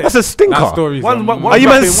man? That's That's a stinker. That story's One- Are you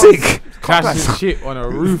man One- sick? clashing shit on a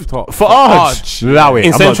rooftop For Arj? Allow it.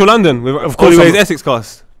 In I'm central London, with, of course course, I'm- Essex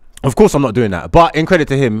cast. Of course, I'm not doing that. But in credit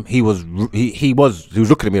to him, he was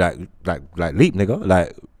looking at me like leap, nigga.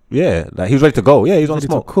 Like, yeah, like he was ready to go. Yeah, he's on Ready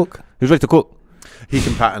to smoke. cook. He was ready to cook. He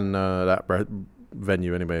can pattern that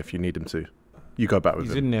venue anyway if you need him to. You go back with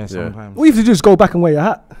He's him. in there Yeah. sometimes. All you have to do is go back and wear your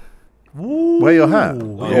hat. Wear your hat.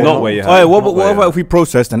 Not where you Alright, have. what about if we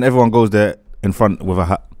protest and everyone goes there in front with a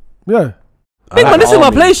hat? Yeah. Big man, this is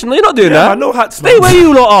my place. No, you're not doing Yeah, that. no hats. Stay where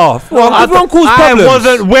you lot are. Well, everyone calls problems. I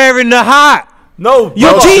wasn't wearing the hat. No,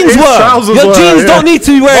 Your bro. jeans his were. trousers Your were, jeans yeah. don't need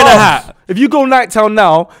to be wearing a hat. If you go Nighttown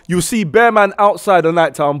now, you'll see Bear Man outside of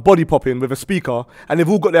Nighttown body popping with a speaker, and they've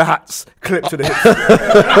all got their hats clipped to the hips.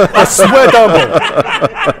 I swear down,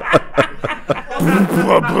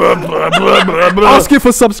 bro. Asking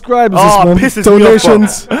for subscribers, Oh, man. pisses me off,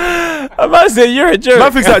 Donations. I must say, you're a jerk.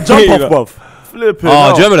 Man thinks that jump off, bruv. Flipping.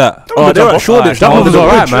 Oh, do you remember that? Oh, they were at Shoreditch. Jump off was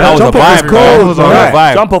alright, man. That was a vibe, cold. man. That was a Alright.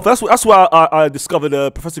 vibe. Jump off. That's where I discovered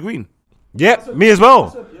Professor Green. Yep, me as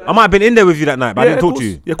well. I might have been in there with you that night, but I didn't talk to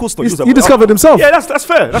you. Yeah, of course not. He discovered himself. Yeah, that's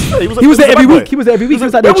fair. That's fair. He was there every week. He was there every week. He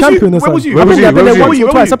was like the champion or Where was something. you? I've been there Where once was you?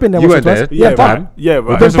 or twice. I've been there You once or went there? twice. Yeah, man. Yeah,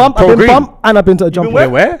 right. I've been Bump, I've been Bump, and I've been to Jump where?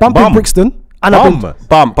 Off. Where? Bump in Brixton, and I've been.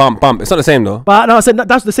 Bump. It's not the same though. But no, I said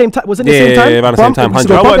that's the same time. Wasn't it the Yeah, same time? yeah, around the same time, We used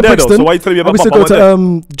to 100. go I Bump wasn't in there though, Brixton. so why you telling me about We used to Bump? go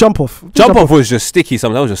I to Jump Off. Jump off was just sticky.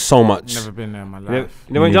 Something that was just so much. Never been there in my You life.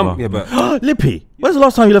 know when jump? Yeah, but Lippy, when's the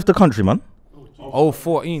last time you left the country, man?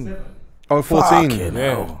 14. Oh, 14.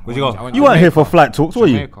 Yeah. where'd you go? You weren't here for flight talks, were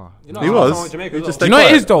you? Jamaica. He was. He just You stayed know what it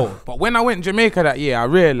quiet. is though? But when I went to Jamaica that year, I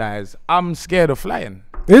realised I'm scared of flying.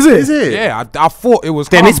 Is it? Is it? Yeah, I thought it was.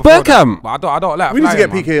 Dennis calm before that, Bergkamp. But I don't like We need to flying.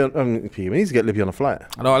 get man. PK on. We need to get Lippy on a flight.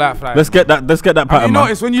 I don't like flying. Let's get that Have you pattern, man.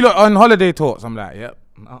 noticed when you look on holiday talks, I'm like, yep.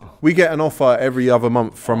 We get an offer every other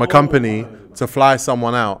month from a company to fly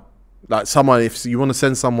someone out. Like someone, if you want to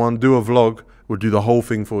send someone, do a vlog, we'll do the whole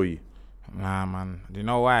thing for you. Nah, man. Do you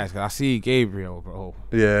know why? It's 'cause I see Gabriel, bro.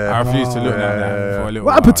 Yeah. I refuse to look like that for a little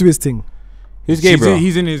What happened to his thing? Who's Gabriel?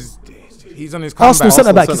 He's on his comeback. Arsenal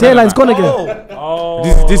centre back. His hairline's gone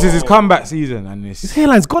again. This is his comeback season, and His this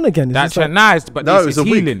hairline's gone again. It's that just like- trend nice, but No, it it's was a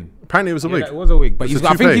wig. healing. Apparently it was a Yeah, wig. it was a wig, but It's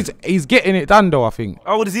I a think toupee. he's getting it done though. I think.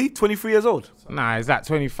 How old is he? 23 years old. Nah, he's at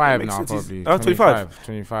 25 Makes now, sense. He's- probably. 25.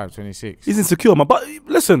 25, 26. He's insecure, man. But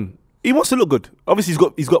listen, he wants to look good. Obviously,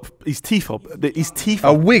 he's got his teeth up. His teeth A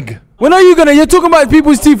up. wig. When are you gonna? You're talking about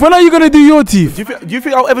people's teeth. When are you gonna do your teeth? Do you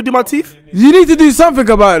think I'll ever do my teeth? You need to do something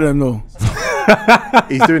about them, though.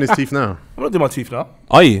 He's doing his teeth now. I'm not doing my teeth now.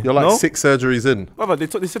 Are you? You're like No. 6 surgeries in. Brother,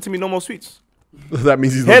 they said to me no more sweets. That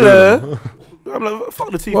means he's not doing Hello. them. I'm like,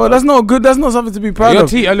 fuck the teeth. Well, man. that's not good. That's not something to be proud Your of.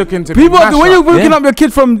 teeth are looking to People, be when mashed you're up. waking up your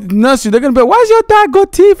kid from nursery, they're gonna be, why's your dad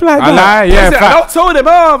got teeth like I that? lie, yeah, I fact. don't tell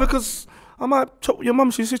them, because I might chop your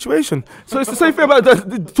mum's situation. So it's the same thing about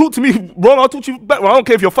that. Talk to me wrong, I'll talk to you back. Well, I don't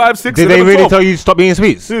care if you're 5, 6. Did they 11, really 12. tell you to stop being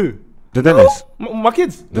sweets? Who? The dentist. My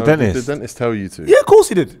kids. The No, dentist. The dentist tell you to. Yeah, of course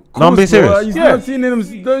he did. No, I'm being serious. You've Yeah. not seen them.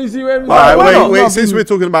 Don't you see where? All right, Why not? wait. Since we're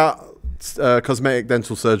talking about cosmetic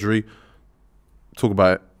dental surgery, talk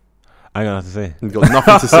about it. I ain't gonna have to say. You've got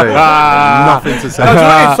nothing to say. Nothing to say. No, do you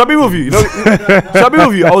know what it is? Shall I be with you? Shall I be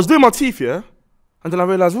with you? I was doing my teeth, yeah, and then I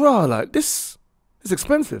realized, wow, like this is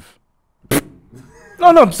expensive.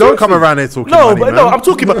 No, Don't come around here talking No, money, but man. no, I'm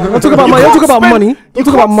talking about. I'm talking about You money. I'm can't talking about spend- money. you I'm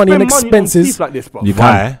talking about can't money and spend on expenses. teeth like this, bro. You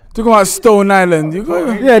can. Talking about Stone Island. You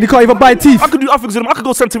go. Yeah, they can't even buy teeth. I could do Africa. I could go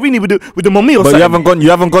Santorini with the mummy or But something. you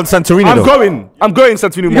haven't gone Santorini I'm though. going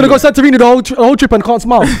Santorini. You're gonna go Santorini the whole trip and can't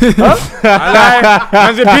smile. I lie.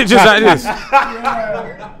 Man's in pictures like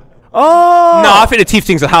this. Oh, No, I think the teeth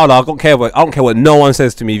thing's a howler. I don't care what no one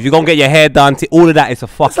says to me. If you're gonna get your hair done, all of that is a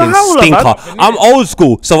fucking howler, stinker. man. I'm old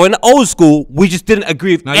school, so in old school we just didn't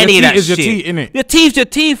agree with Now, any your of that teeth is your shit. teeth, innit? Your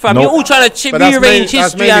teeth, fam. Nope. You're all trying to But that's rearrange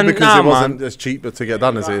that's history mainly and because nah, it wasn't man. as cheaper to get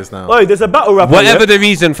done as it is now. Oi, there's a battle rapper. Whatever yeah? the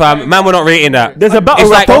reason, fam, man, we're not rating that. There's a battle It's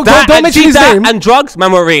like rapper. that Don't and mention see his that name. and drugs,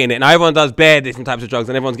 man, we're rating it. Now everyone does bare different types of drugs,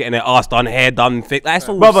 and everyone's getting their ass done, hair done, that's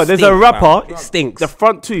all. Brother, there's a stink, rapper. fam. It stinks. The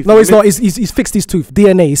front tooth. No, it's not. He's fixed his tooth.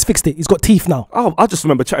 DNA. He's fixed it. He's got teeth now. Oh, I just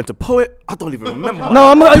remember chatting to Poet. I don't even remember. No,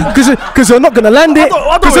 I'm not because you're not gonna land it. I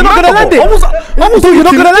don't Because you're not gonna land remember, it. bro. I was Dude, you're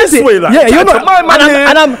not thinking gonna land this it. way, like, Yeah, you're to not. my man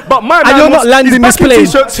here, but my man you're wants not landing his this back in plane.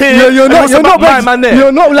 t-shirts here, You're and not. wants You're about not. my man there.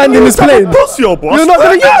 You're not landing this plane. Pussy, yo, boss. You're not gonna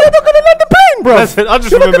land the plane, bro. Listen, I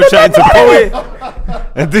just You're not remember gonna chatting to land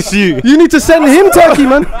Poet and this you. You need to send him Turkey,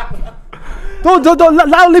 man. Don't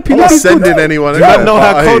allow Lippy. I'm not Lippy's sending good. anyone. You man know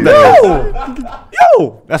how cold that is.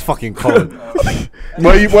 Yo, That's fucking cold.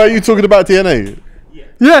 Why are you talking about DNA?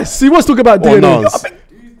 Yes, he was talking about Or DNA. Nas?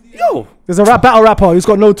 yo. There's a battle rapper who's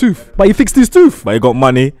got no tooth, but he fixed his tooth. But he got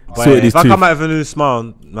money, But sorted his if I tooth. come out with a new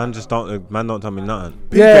smile, man, don't tell me nothing.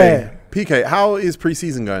 Yeah. PK, how is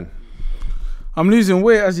pre-season going? I'm losing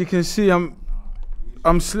weight, as you can see. I'm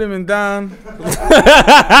slimming down.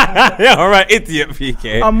 Yeah, all right, idiot,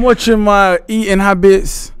 PK. I'm watching my eating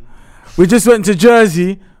habits. We just went to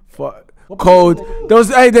Jersey for cold. There's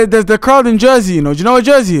the crowd in Jersey. You know? Do you know what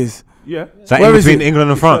Jersey is? Yeah. Is that Where in is between it?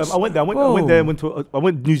 England and France? I went there. I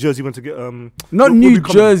went New Jersey. Went to get Not what New we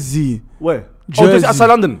come- Jersey. Where? Jersey. Oh, just outside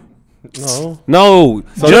London. No.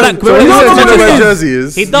 So Do you know then- that- so remember you that- said you know no, where no. Jersey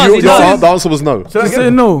is. He does, You- he your- does. The answer was no. Just say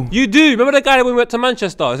no. You do. Remember the guy that we went to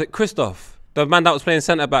Manchester? Is it Christoph? The man that was playing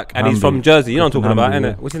centre back and he's Hamby. from Jersey. You know what I'm talking about, Hamby,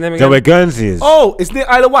 innit? What's his name Is again? that where Guernsey is? Oh, it's near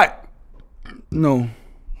Isle of Wight. No.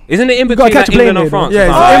 Isn't it in gotta between catch like, a plane England and there, France? Yeah,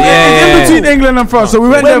 it's Ah, in between England and France. So we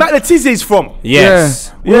went Where there. Matt Letizia is from.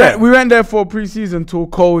 Yes. We went there for pre-season tour,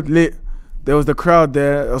 cold, lit. There was the crowd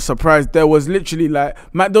there. I was surprised. There was literally like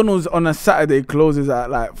McDonald's on a Saturday closes at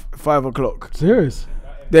like 5 o'clock. Serious?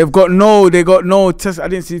 They got no Tesco. I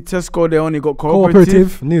didn't see Tesco. They only got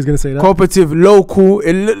cooperative. I knew he was gonna say that. Cooperative, local.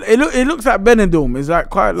 It looks like Benidorm. It's like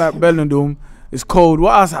quite like Benidorm. It's cold.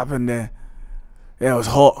 What else happened there? Yeah, it was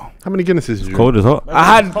hot. How many Guinnesses did you? Cold as hot. I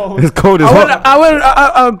had. It's cold as hot.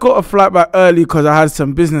 I got a flight back early because I had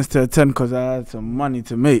some business to attend because I had some money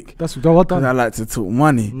to make. That's well done. I like to talk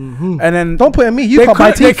money. And then Don't put it in me. You can't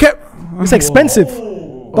buy they teeth. kept. It's expensive.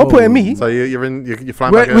 Don't put it in me. So you're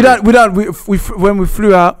flying back. When we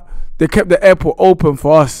flew out, they kept the airport open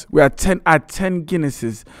for us. I had 10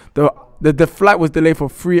 Guinnesses. The flight was delayed for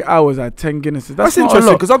 3 hours. I had 10 Guinnesses. That's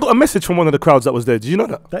interesting because I got a message from one of the crowds that was there. Did you know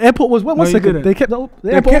that? The airport was one you second. didn't. They kept the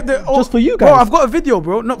airport just for you guys. Bro, I've got a video,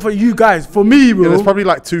 bro. Not for you guys, for me, bro. Yeah, there's probably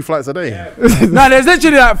like 2 flights a day. No, there's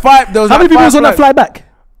literally like 5. There was How like many people 5 was on that flights. flight back?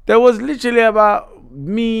 There was literally about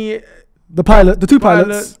me, The pilot, the two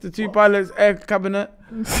pilots, the 2 pilots, air cabinet,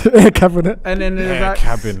 air cabinet. and then there's Air like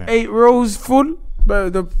cabinet. 8 rows full.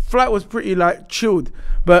 But the flight was pretty like chilled.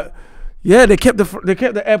 But yeah, they kept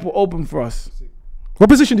the airport open for us. What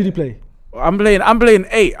position did he play? I'm playing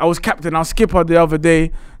 8. I was captain. I was skipper the other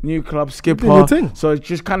day. New club skipper. Doing your thing. So it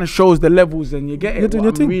just kind of shows the levels, and you get You're it. doing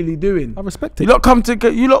What your I'm thing. really doing. I respect You it. lot come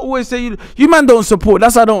to. You lot always say you man don't support.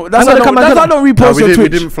 That's why I don't. That's I'm why I gonna come don't. That's why I back don't No, repost we on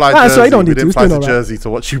didn't Twitch. fly Ah, Jersey. so you don't We need to. didn't It's fly doing to alright. Jersey to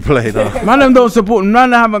watch you play. No. Man, them don't support. Man,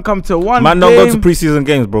 them haven't come to one. Man, don't go to game. preseason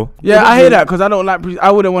games, bro. Yeah, I hear that because I don't like. I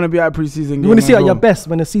wouldn't want to be at a preseason game. You want to see as at your well. best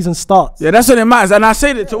when the season starts. Yeah, that's when it matters. And I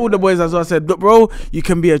said it to all the boys as well. I said, look, bro, you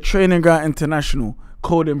can be a training ground international.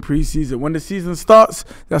 Cold in preseason. When the season starts,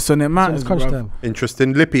 that's when it So matters. it's crunch bruv. time.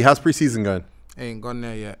 Interesting. Lippy, how's preseason going? Ain't gone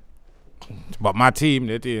there yet. But my team,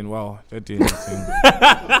 they're doing well. They're doing their thing.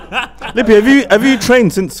 Lippy, have you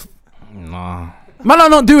trained since? Nah. Man, I'm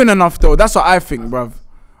not doing enough though. That's what I think, bruv.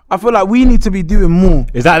 I feel like we need to be doing more.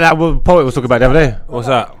 Is that what Poet was talking about the other day? What's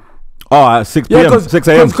that? Oh, at 6 Yeah, p.m., 6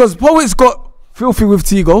 a.m. because Poet's got Filthy with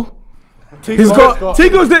Tigo. He's got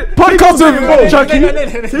Tigo's the podcast with Chucky.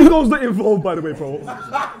 Tigo's not involved, by the way, bro.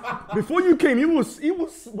 Before you came, he was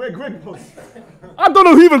where Greg was. I don't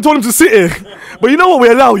know who even told him to sit here, but you know what? We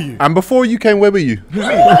allow you. And before you came, where were you?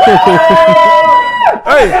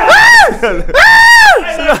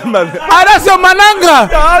 that's your mananga.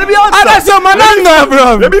 That's your mananga,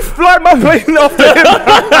 bro. Let me fly my plane after him.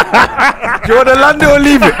 Do you want to land it or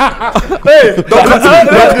leave it? Hey, don't land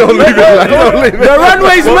it or leave it. Don't leave it. The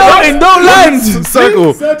runway's melting. Don't land.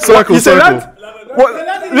 Circle. You say land? What?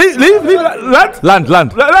 Leave, land. Land.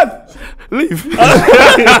 Leave.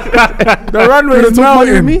 The runway's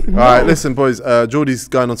melting. All right, listen, boys. Geordie's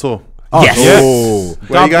going on tour. Yes. Oh,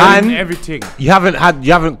 where you going? And Everything. you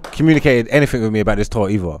haven't communicated anything with me about this tour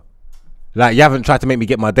either. Like you haven't tried to make me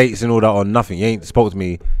get my dates and all that or nothing. You ain't spoke to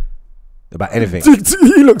me about anything.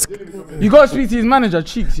 He looks. You got to speak to his manager,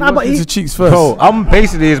 Cheeks. You Nah, got but to speak he- to Cheeks first. Bro, I'm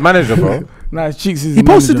basically his manager, bro. Nah, Cheeks is He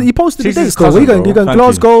posted. manager. He posted the Jesus' dates. Though. Where you cousin, going? You're bro. going Thank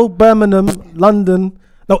Glasgow, Birmingham, London.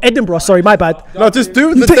 No, Edinburgh. Sorry, my bad. No, just do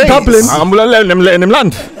You the take dates. Dublin. I'm letting him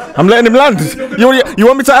land. I'm letting him land. You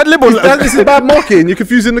want me to ad lib or? This is bad marketing. You're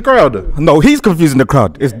confusing the crowd. No, he's confusing the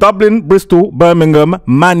crowd. It's Dublin, Bristol, Birmingham,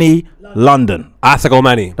 Manny, London. I have to go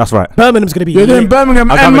Manny. That's right. Birmingham's gonna be. You're doing Birmingham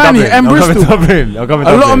I'm and coming Manny and Bristol. I'm coming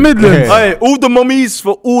A lot of Midlands. Hey, all the mummies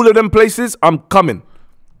for all of them places, I'm coming.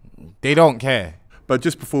 They don't care. But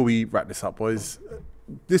just before we wrap this up, boys,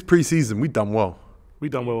 this pre-season we done well. We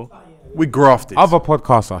done well. We grafted. Other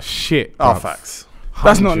podcasts are shit. Our bruv. facts.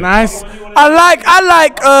 That's not nice. I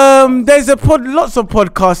like. There's lots of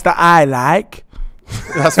podcasts that I like.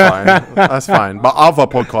 That's fine. That's fine. But other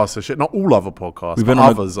podcasts are shit. Not all other podcasts. We've been but on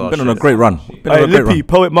others a, are been shit. on a great run. Been on Hey, a great Lippy, run.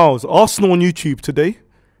 Poet Miles, Arsenal on YouTube today.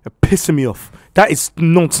 They're pissing me off. That is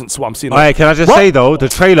nonsense. What I'm seeing. Alright, can I just say though, the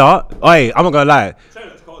trailer? I'm not gonna lie.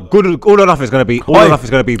 Good, all or nothing is gonna be. All or nothing is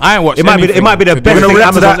gonna be. I ain't watched It might be. It anything. might be the We're best gonna thing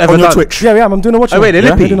react to Amazon's that ever on your done. Twitch. Yeah, I'm doing a watch. Oh wait,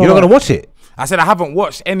 Lippy, doing you're not all gonna right. watch it, I said I haven't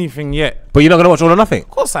watched anything yet. but you're not gonna watch all or nothing. Of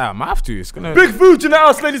course I am. I have to. It's gonna. Big food in the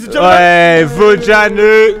house, ladies and gentlemen. Hey,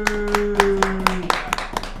 Vujanu.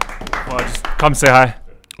 Come say hi.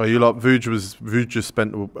 Oh, you lot, Vuj just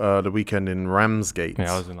spent the weekend in Ramsgate.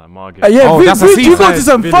 Yeah, I was in like Margs. Yeah, Oh, that's a you go to seaside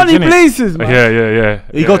some village, funny innit? places, man. Yeah.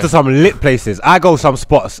 You go to some lit places. I go some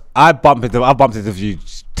spots. I've bumped into you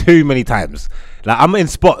too many times. Like I'm in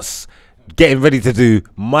spots getting ready to do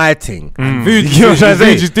my thing. And Vuj, you know what I'm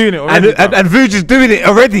saying? Vuj is doing it already. And Vuj is doing it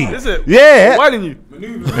already. Is it? Yeah. Why didn't you?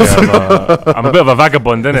 I'm a bit of a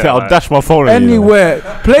vagabond, innit? I'll dash my phone on you. Anywhere,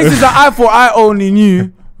 places that I thought I only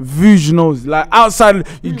knew, Vuj knows. Like outside,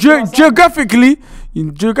 geographically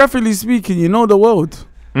speaking, you know the world.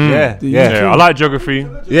 Yeah. Yeah, I like geography.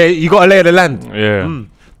 Yeah, you gotta lay the land. Yeah.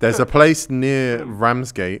 There's a place near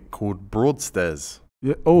Ramsgate called Broadstairs.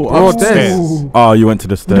 Yeah. Oh, upstairs. Oh, you went to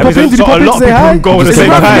the stairs. Did you pop in to say hi? go to the Is same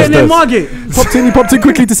Ramgate near stairs. Margate? You popped in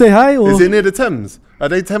quickly to say hi, or? Is it near the Thames? Are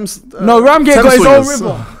they Thames? No, Ramgate Thames got his own swingers?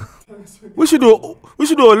 river. We should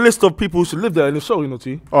do a list of people who should live there in the show, you know,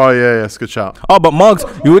 T. Oh yeah, it's a good shout. Oh, but Margs,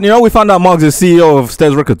 you know we found out Margs is CEO of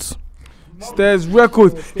Stairs Records. Stairs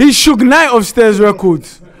Records. He's Suge Knight of Stairs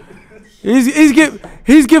Records.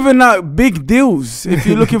 He's giving out big deals. If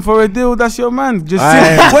you're looking for a deal, that's your man. Just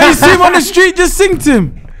sing. When you see him on the street, just sing to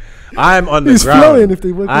him. I'm on the He's ground. flowing if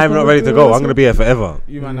they work I'm with not him. ready to go. I'm gonna be here forever.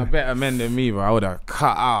 You man are better men than me, bro. I would have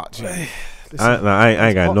cut out. I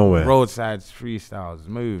ain't going nowhere. Roadside freestyles,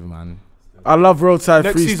 move, man. I love roadside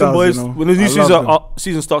Next freestyles. season, boys, you know. when the new I love them.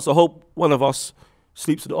 season starts, I hope one of us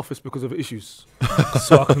sleeps at the office because of issues,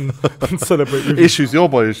 so I can celebrate with you. Issues, your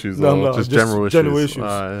boy issues, No, or no, just just general issues. general issues.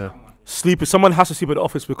 Yeah. Sleep. Someone has to sleep at the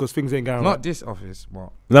office because things ain't going Not right. this office, what?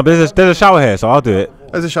 No, but there's a shower here, so I'll do it.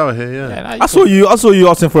 There's a shower here. Yeah. I saw you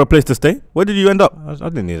asking for a place to stay. Where did you end up? I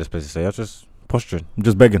didn't need a place to stay. I was just posturing,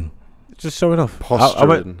 Just begging. just showing off.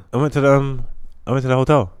 Posturing. I went to the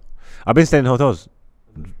hotel. I've been staying in hotels.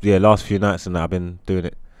 Yeah, last few nights and I've been doing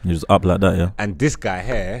it. You just up like that, yeah. And this guy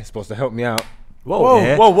here is supposed to help me out. Whoa,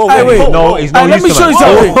 Yeah. whoa! Hey, wait. No, he's not Hey, let used me to show you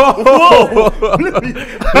man.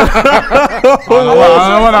 something. I know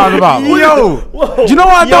what I was about. Do you know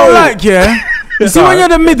what I don't like, yeah? You see when you're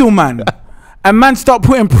the middleman and man start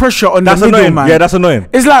putting pressure on That's the annoying. middleman. Yeah, that's annoying.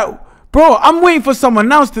 It's like, bro, I'm waiting for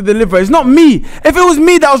someone else to deliver. It's not me. If it was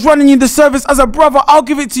me that was running you the service as a brother, I'll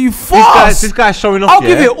give it to you fast. This guy's showing off. I'll yeah?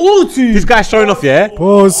 give it all to you. This guy's showing off, yeah.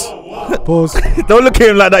 Pause. Don't look at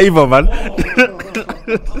him like that either, man.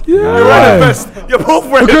 You're wearing a vest. You're both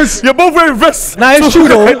wearing vests. Nah, it's true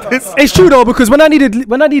though. It's true though, because when I needed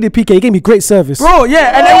PK, he gave me great service. Bro,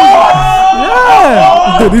 yeah, and it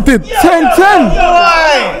was, He did.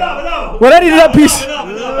 10-10. When I needed that piece.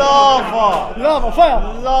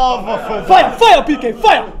 Lava, fire, PK,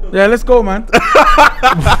 fire. Yeah, let's go, man.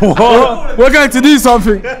 We're going to do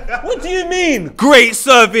something. What do you mean? Great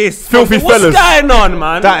service. Filthy What's fellas. going on,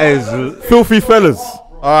 man? That is Filthy fellas.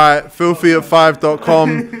 All right,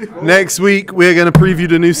 filthy@5.com. Next week, we're going to preview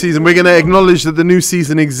the new season. We're going to acknowledge that the new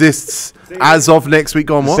season exists as of next week.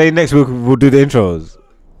 Go on, what? say next week we'll do the intros.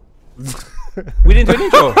 We didn't do an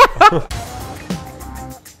intro.